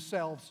asking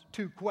themselves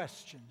two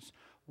questions.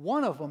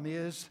 One of them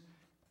is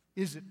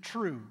it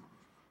true?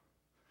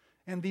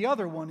 And the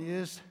other one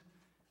is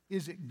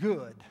it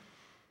good?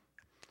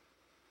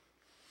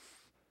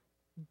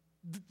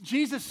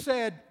 Jesus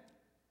said,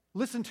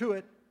 listen to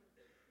it,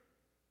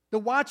 the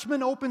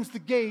watchman opens the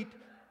gate,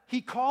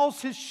 he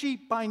calls his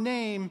sheep by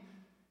name,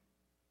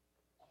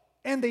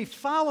 and they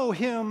follow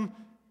him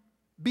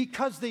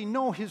because they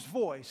know his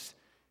voice.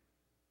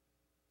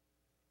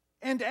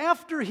 And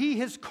after he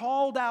has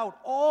called out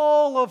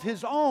all of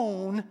his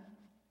own,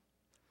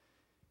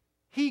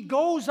 he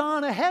goes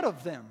on ahead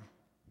of them.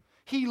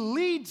 He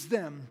leads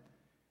them,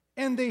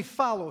 and they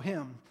follow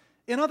him.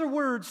 In other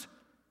words,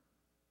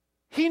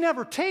 He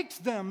never takes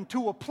them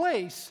to a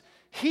place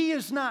he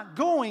is not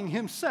going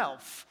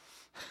himself.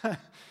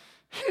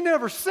 He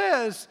never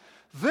says,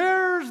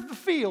 there's the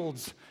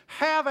fields,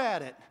 have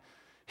at it.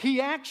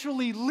 He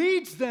actually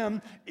leads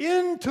them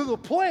into the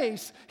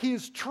place he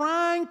is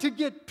trying to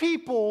get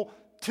people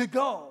to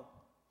go.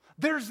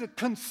 There's a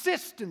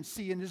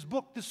consistency in his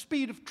book, The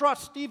Speed of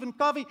Trust. Stephen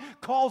Covey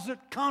calls it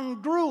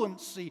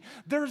congruency.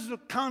 There's a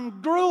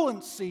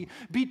congruency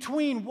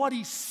between what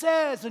he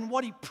says and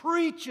what he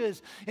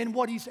preaches and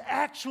what he's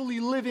actually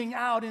living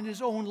out in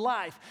his own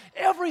life.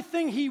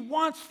 Everything he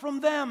wants from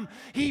them,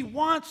 he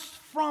wants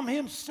from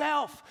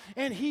himself.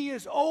 And he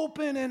is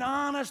open and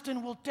honest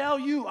and will tell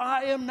you,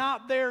 I am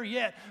not there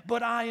yet,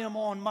 but I am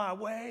on my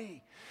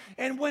way.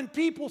 And when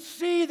people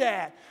see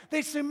that,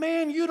 they say,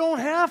 man, you don't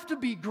have to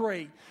be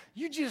great.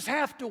 You just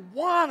have to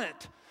want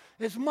it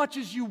as much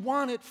as you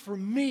want it for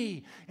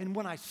me. And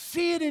when I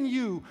see it in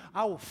you,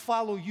 I will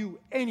follow you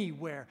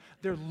anywhere.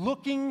 They're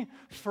looking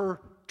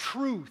for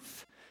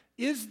truth.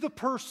 Is the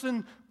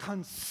person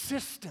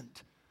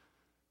consistent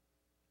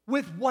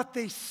with what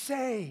they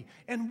say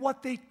and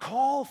what they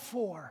call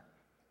for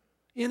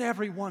in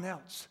everyone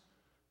else?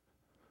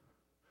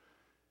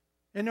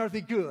 And are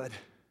they good?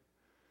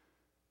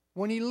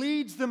 When he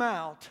leads them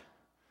out,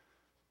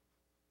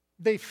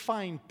 they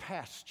find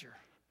pasture.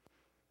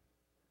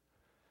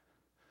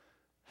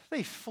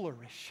 They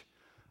flourish.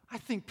 I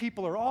think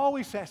people are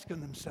always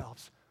asking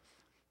themselves,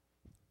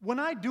 when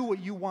I do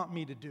what you want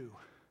me to do,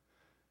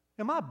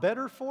 am I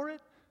better for it?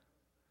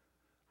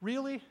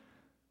 Really?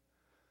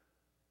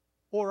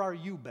 Or are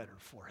you better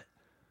for it?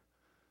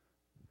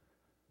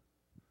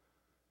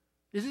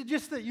 Is it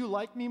just that you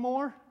like me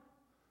more?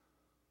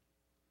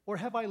 Or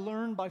have I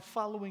learned by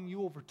following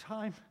you over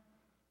time,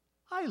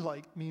 I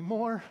like me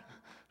more?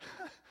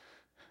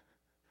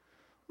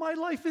 My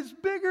life is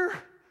bigger.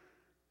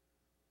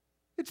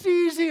 It's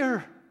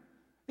easier.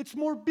 It's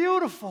more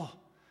beautiful.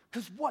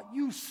 Because what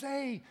you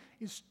say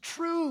is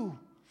true.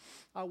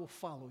 I will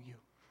follow you.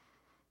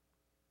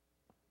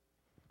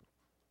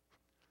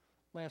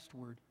 Last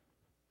word.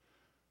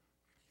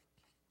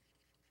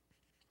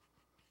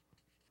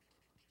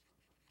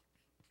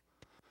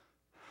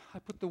 I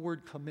put the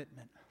word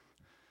commitment.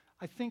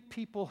 I think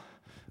people,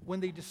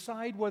 when they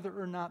decide whether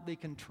or not they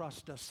can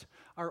trust us,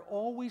 are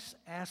always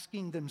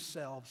asking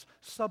themselves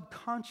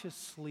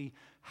subconsciously,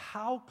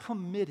 how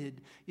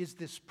committed is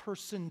this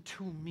person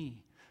to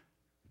me?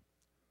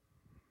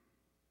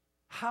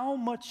 How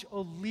much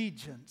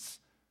allegiance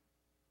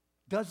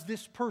does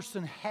this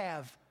person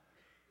have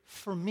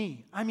for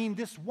me? I mean,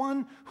 this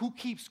one who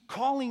keeps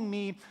calling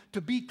me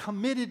to be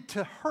committed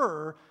to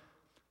her,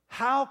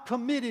 how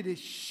committed is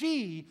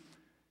she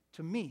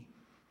to me?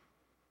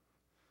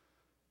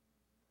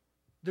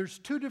 There's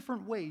two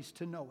different ways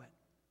to know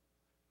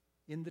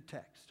it in the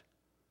text.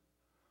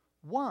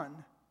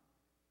 One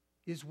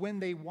is when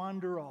they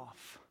wander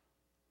off.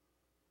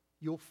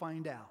 You'll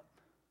find out.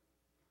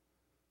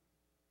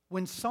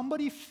 When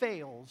somebody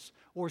fails,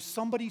 or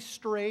somebody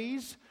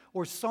strays,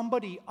 or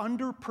somebody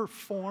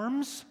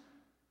underperforms,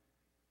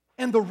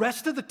 and the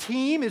rest of the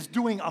team is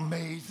doing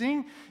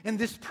amazing, and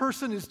this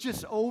person is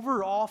just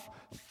off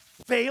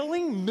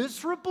failing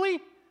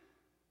miserably,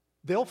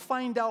 they'll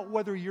find out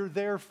whether you're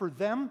there for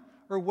them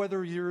or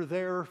whether you're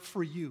there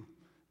for you.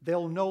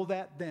 They'll know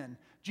that then.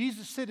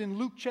 Jesus said in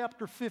Luke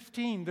chapter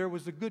 15, there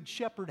was a good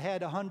shepherd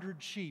had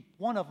 100 sheep.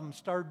 One of them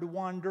started to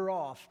wander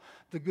off.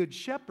 The good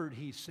shepherd,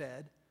 he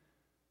said,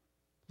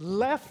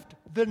 left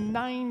the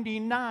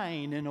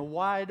 99 in a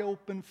wide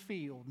open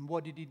field. And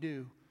what did he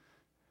do?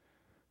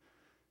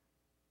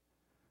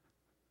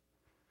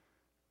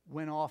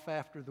 Went off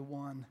after the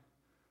one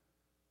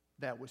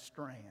that was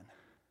straying.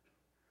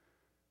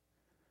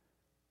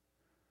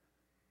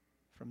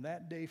 From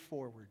that day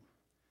forward,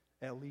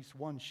 at least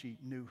one sheep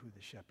knew who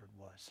the shepherd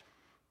was.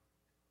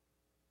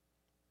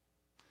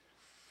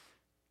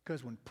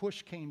 Because when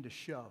push came to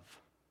shove,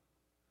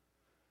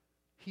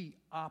 he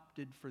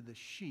opted for the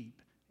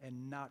sheep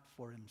and not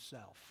for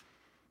himself.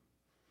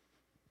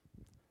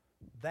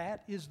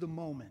 That is the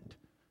moment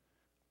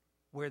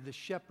where the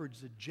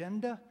shepherd's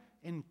agenda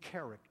and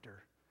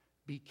character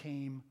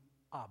became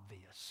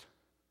obvious.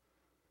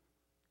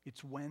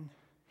 It's when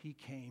he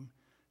came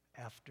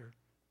after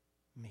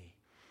me.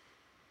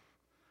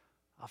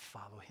 I'll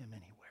follow him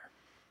anywhere.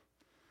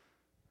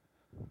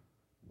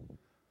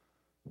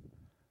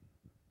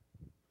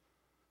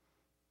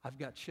 I've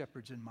got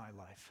shepherds in my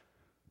life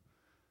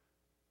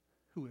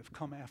who have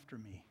come after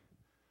me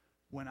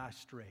when I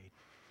strayed.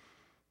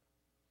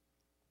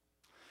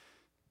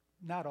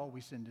 Not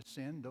always into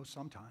sin, though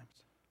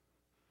sometimes.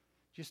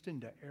 Just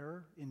into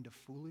error, into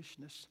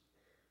foolishness,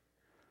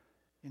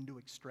 into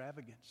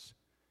extravagance.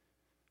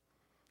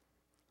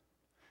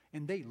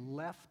 And they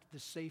left the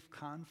safe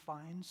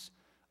confines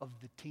of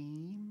the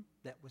team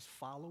that was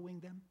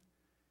following them,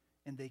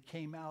 and they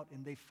came out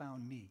and they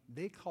found me.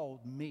 They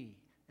called me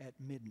at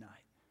midnight.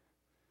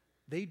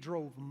 They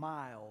drove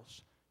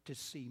miles to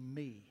see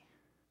me.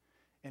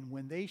 And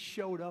when they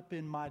showed up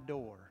in my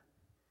door,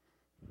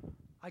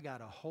 I got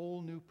a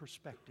whole new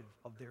perspective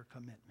of their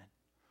commitment.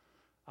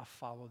 I'll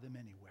follow them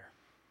anywhere.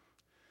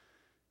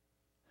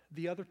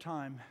 The other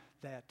time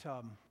that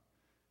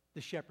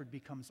the shepherd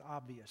becomes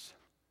obvious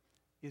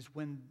is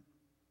when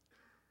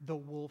the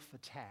wolf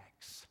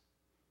attacks.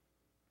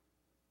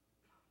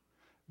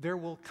 There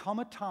will come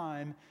a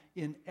time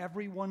in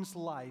everyone's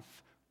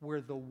life where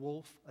the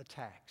wolf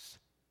attacks.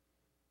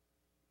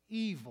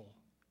 Evil,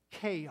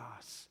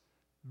 chaos,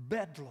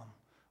 bedlam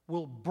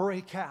will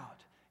break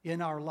out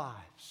in our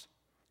lives.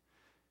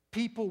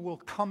 People will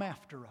come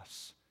after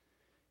us.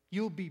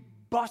 You'll be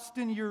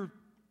busting your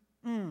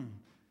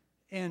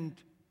and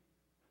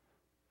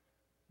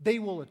they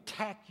will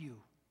attack you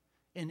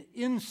and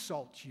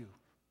insult you.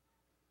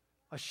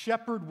 A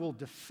shepherd will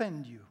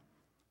defend you.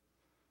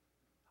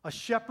 A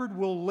shepherd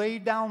will lay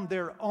down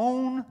their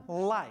own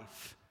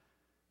life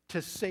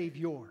to save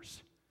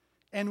yours.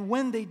 And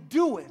when they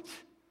do it,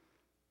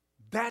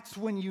 that's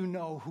when you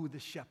know who the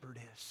shepherd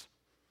is.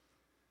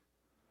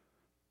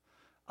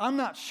 I'm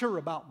not sure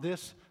about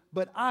this,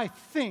 but I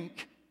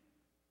think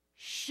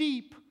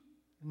sheep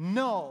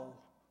know,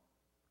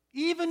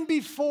 even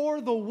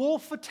before the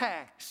wolf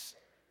attacks,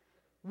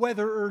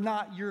 whether or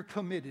not you're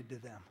committed to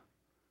them.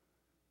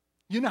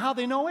 You know how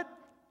they know it?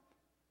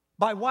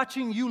 By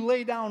watching you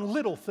lay down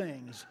little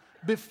things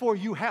before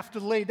you have to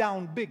lay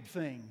down big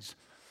things.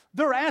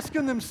 They're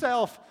asking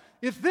themselves,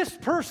 if this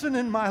person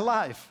in my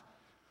life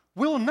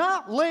will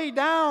not lay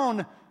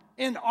down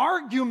an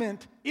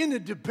argument in a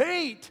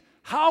debate,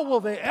 how will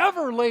they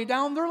ever lay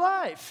down their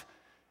life?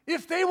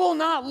 If they will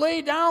not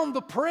lay down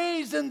the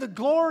praise and the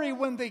glory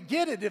when they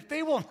get it, if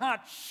they will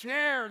not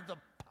share the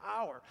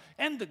power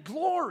and the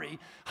glory,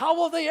 how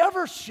will they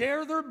ever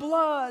share their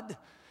blood?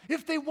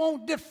 If they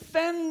won't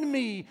defend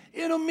me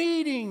in a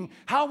meeting,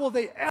 how will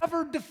they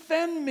ever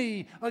defend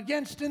me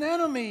against an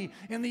enemy?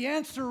 And the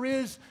answer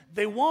is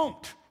they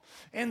won't.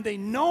 And they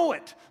know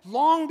it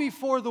long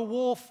before the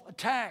wolf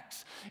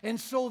attacks. And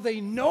so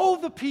they know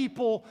the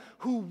people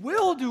who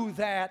will do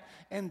that,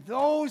 and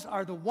those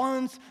are the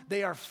ones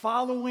they are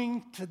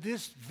following to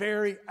this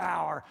very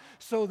hour.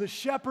 So the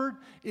shepherd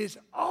is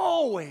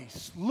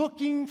always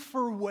looking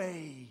for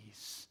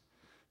ways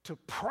to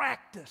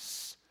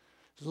practice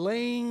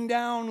laying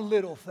down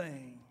little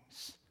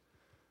things,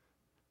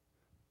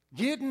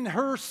 getting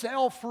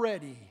herself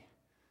ready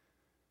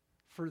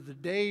for the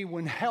day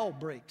when hell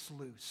breaks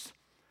loose.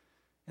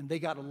 And they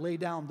got to lay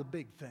down the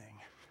big thing.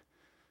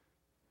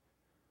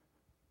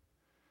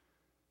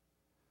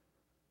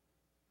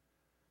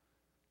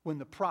 When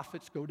the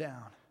profits go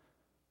down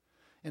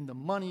and the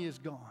money is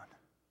gone,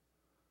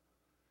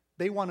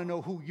 they want to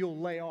know who you'll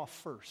lay off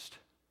first.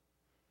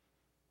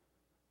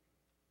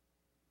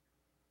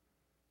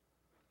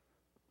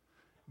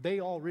 They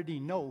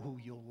already know who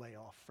you'll lay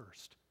off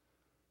first.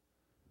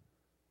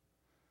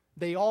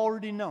 They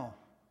already know.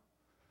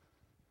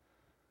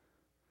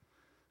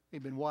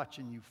 They've been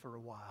watching you for a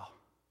while.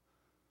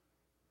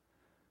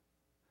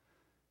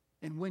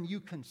 And when you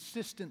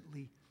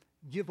consistently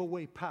give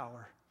away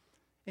power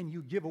and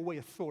you give away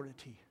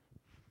authority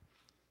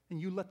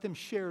and you let them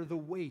share the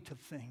weight of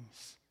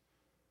things,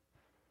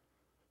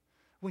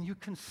 when you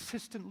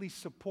consistently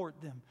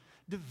support them,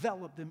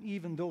 develop them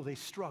even though they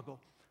struggle,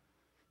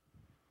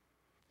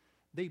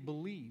 they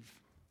believe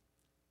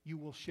you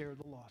will share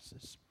the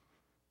losses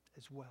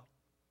as well.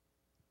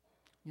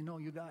 You know,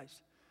 you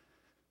guys,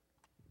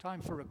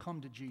 time for a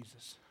come to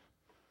Jesus.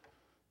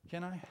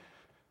 Can I?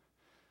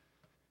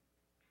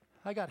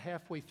 I got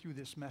halfway through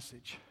this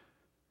message,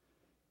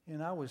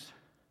 and I was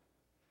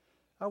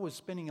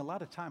spending a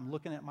lot of time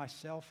looking at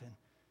myself,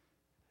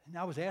 and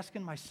I was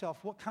asking myself,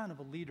 what kind of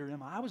a leader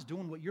am I? I was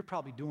doing what you're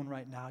probably doing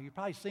right now. You're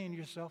probably saying to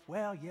yourself,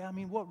 well, yeah, I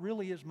mean, what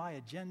really is my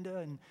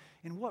agenda,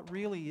 and what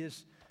really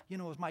is, you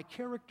know, is my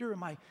character?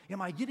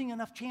 Am I getting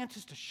enough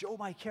chances to show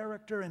my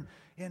character?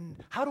 And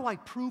how do I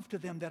prove to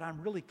them that I'm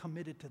really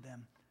committed to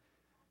them?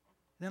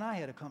 Then I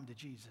had to come to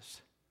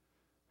Jesus.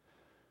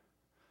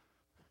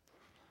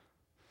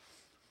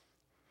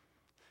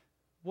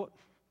 What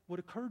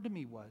occurred to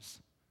me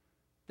was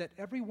that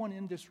everyone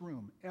in this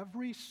room,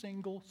 every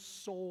single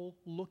soul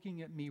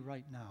looking at me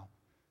right now,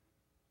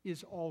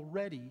 is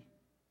already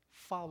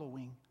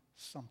following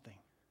something.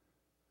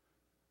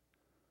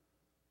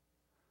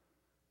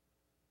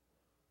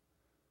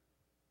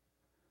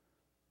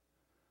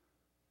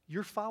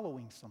 You're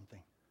following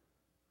something.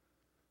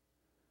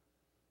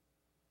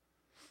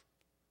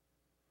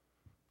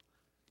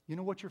 You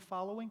know what you're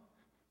following?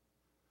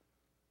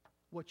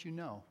 What you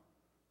know.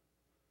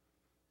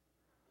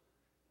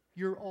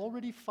 You're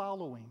already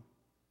following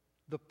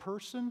the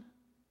person,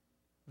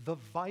 the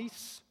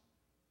vice,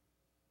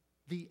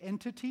 the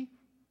entity,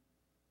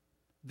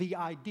 the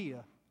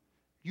idea.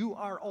 You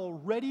are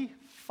already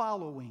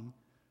following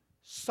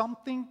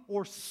something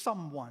or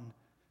someone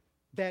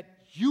that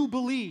you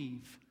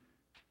believe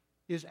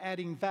is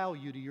adding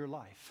value to your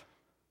life,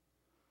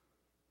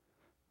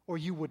 or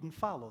you wouldn't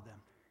follow them.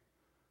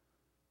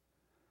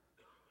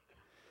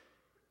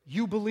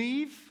 You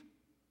believe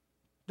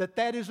that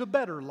that is a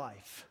better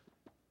life,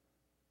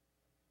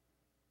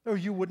 or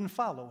you wouldn't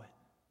follow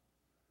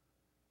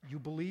it. You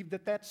believe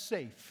that that's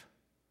safe,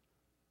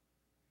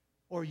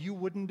 or you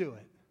wouldn't do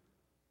it.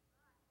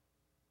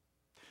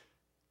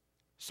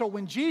 So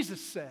when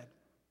Jesus said,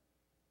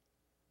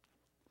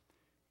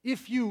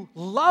 if you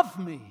love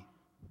me,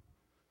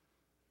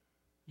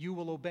 you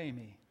will obey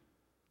me.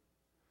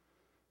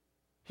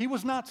 He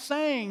was not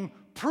saying,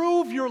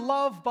 prove your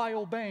love by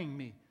obeying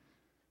me.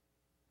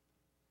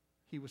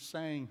 He was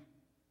saying,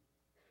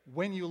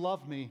 when you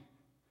love me,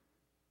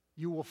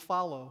 you will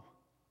follow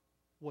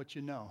what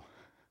you know.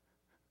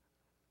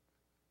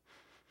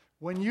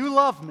 When you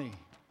love me,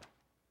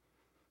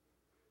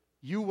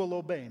 you will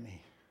obey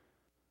me.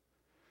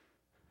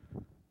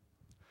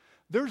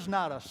 There's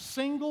not a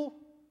single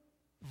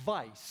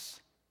vice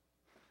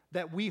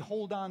that we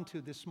hold on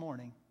to this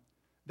morning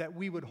that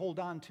we would hold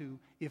on to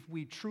if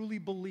we truly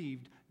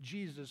believed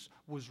Jesus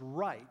was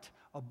right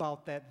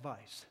about that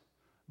vice.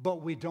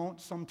 But we don't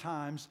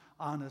sometimes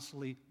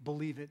honestly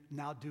believe it,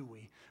 now do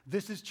we?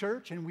 This is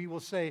church, and we will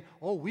say,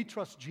 oh, we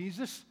trust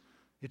Jesus.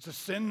 It's a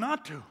sin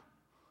not to.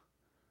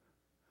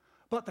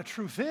 But the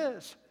truth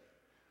is,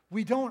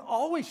 we don't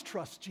always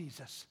trust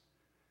Jesus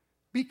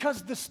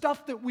because the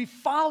stuff that we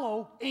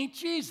follow ain't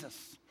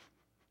Jesus.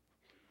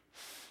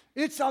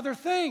 It's other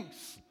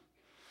things.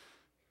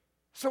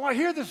 So I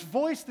hear this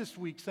voice this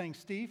week saying,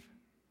 Steve,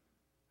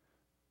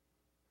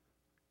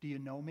 do you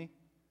know me?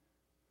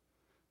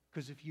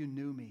 Because if you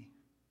knew me,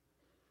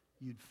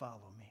 you'd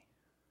follow me.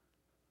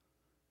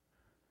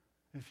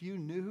 If you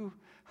knew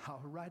how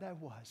right I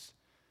was,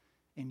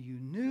 and you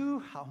knew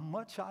how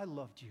much I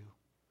loved you,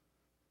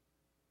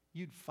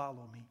 you'd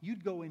follow me.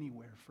 You'd go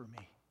anywhere for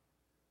me.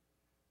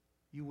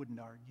 You wouldn't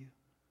argue.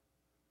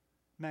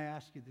 May I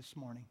ask you this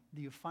morning,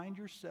 do you find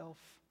yourself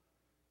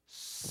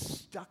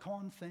stuck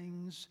on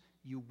things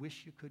you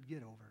wish you could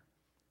get over?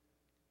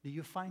 Do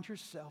you find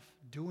yourself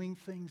doing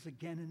things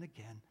again and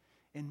again?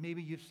 And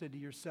maybe you've said to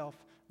yourself,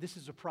 this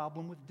is a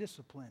problem with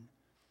discipline.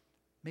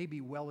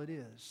 Maybe, well, it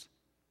is.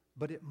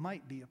 But it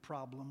might be a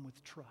problem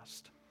with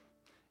trust.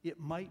 It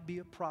might be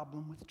a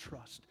problem with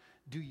trust.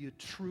 Do you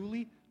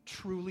truly,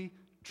 truly,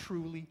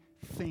 truly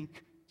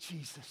think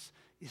Jesus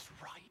is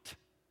right?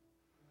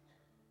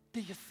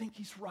 Do you think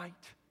he's right?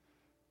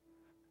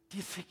 Do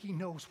you think he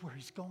knows where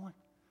he's going?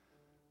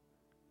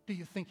 Do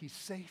you think he's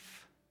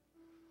safe?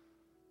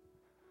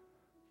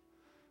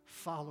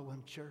 Follow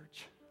him,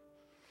 church.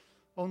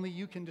 Only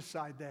you can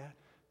decide that,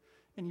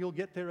 and you'll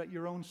get there at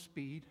your own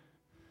speed.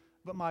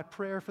 But my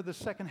prayer for the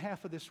second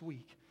half of this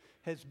week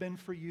has been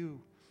for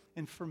you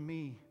and for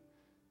me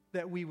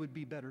that we would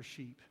be better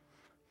sheep.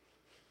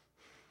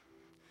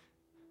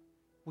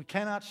 We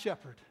cannot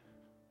shepherd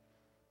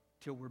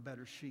till we're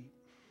better sheep.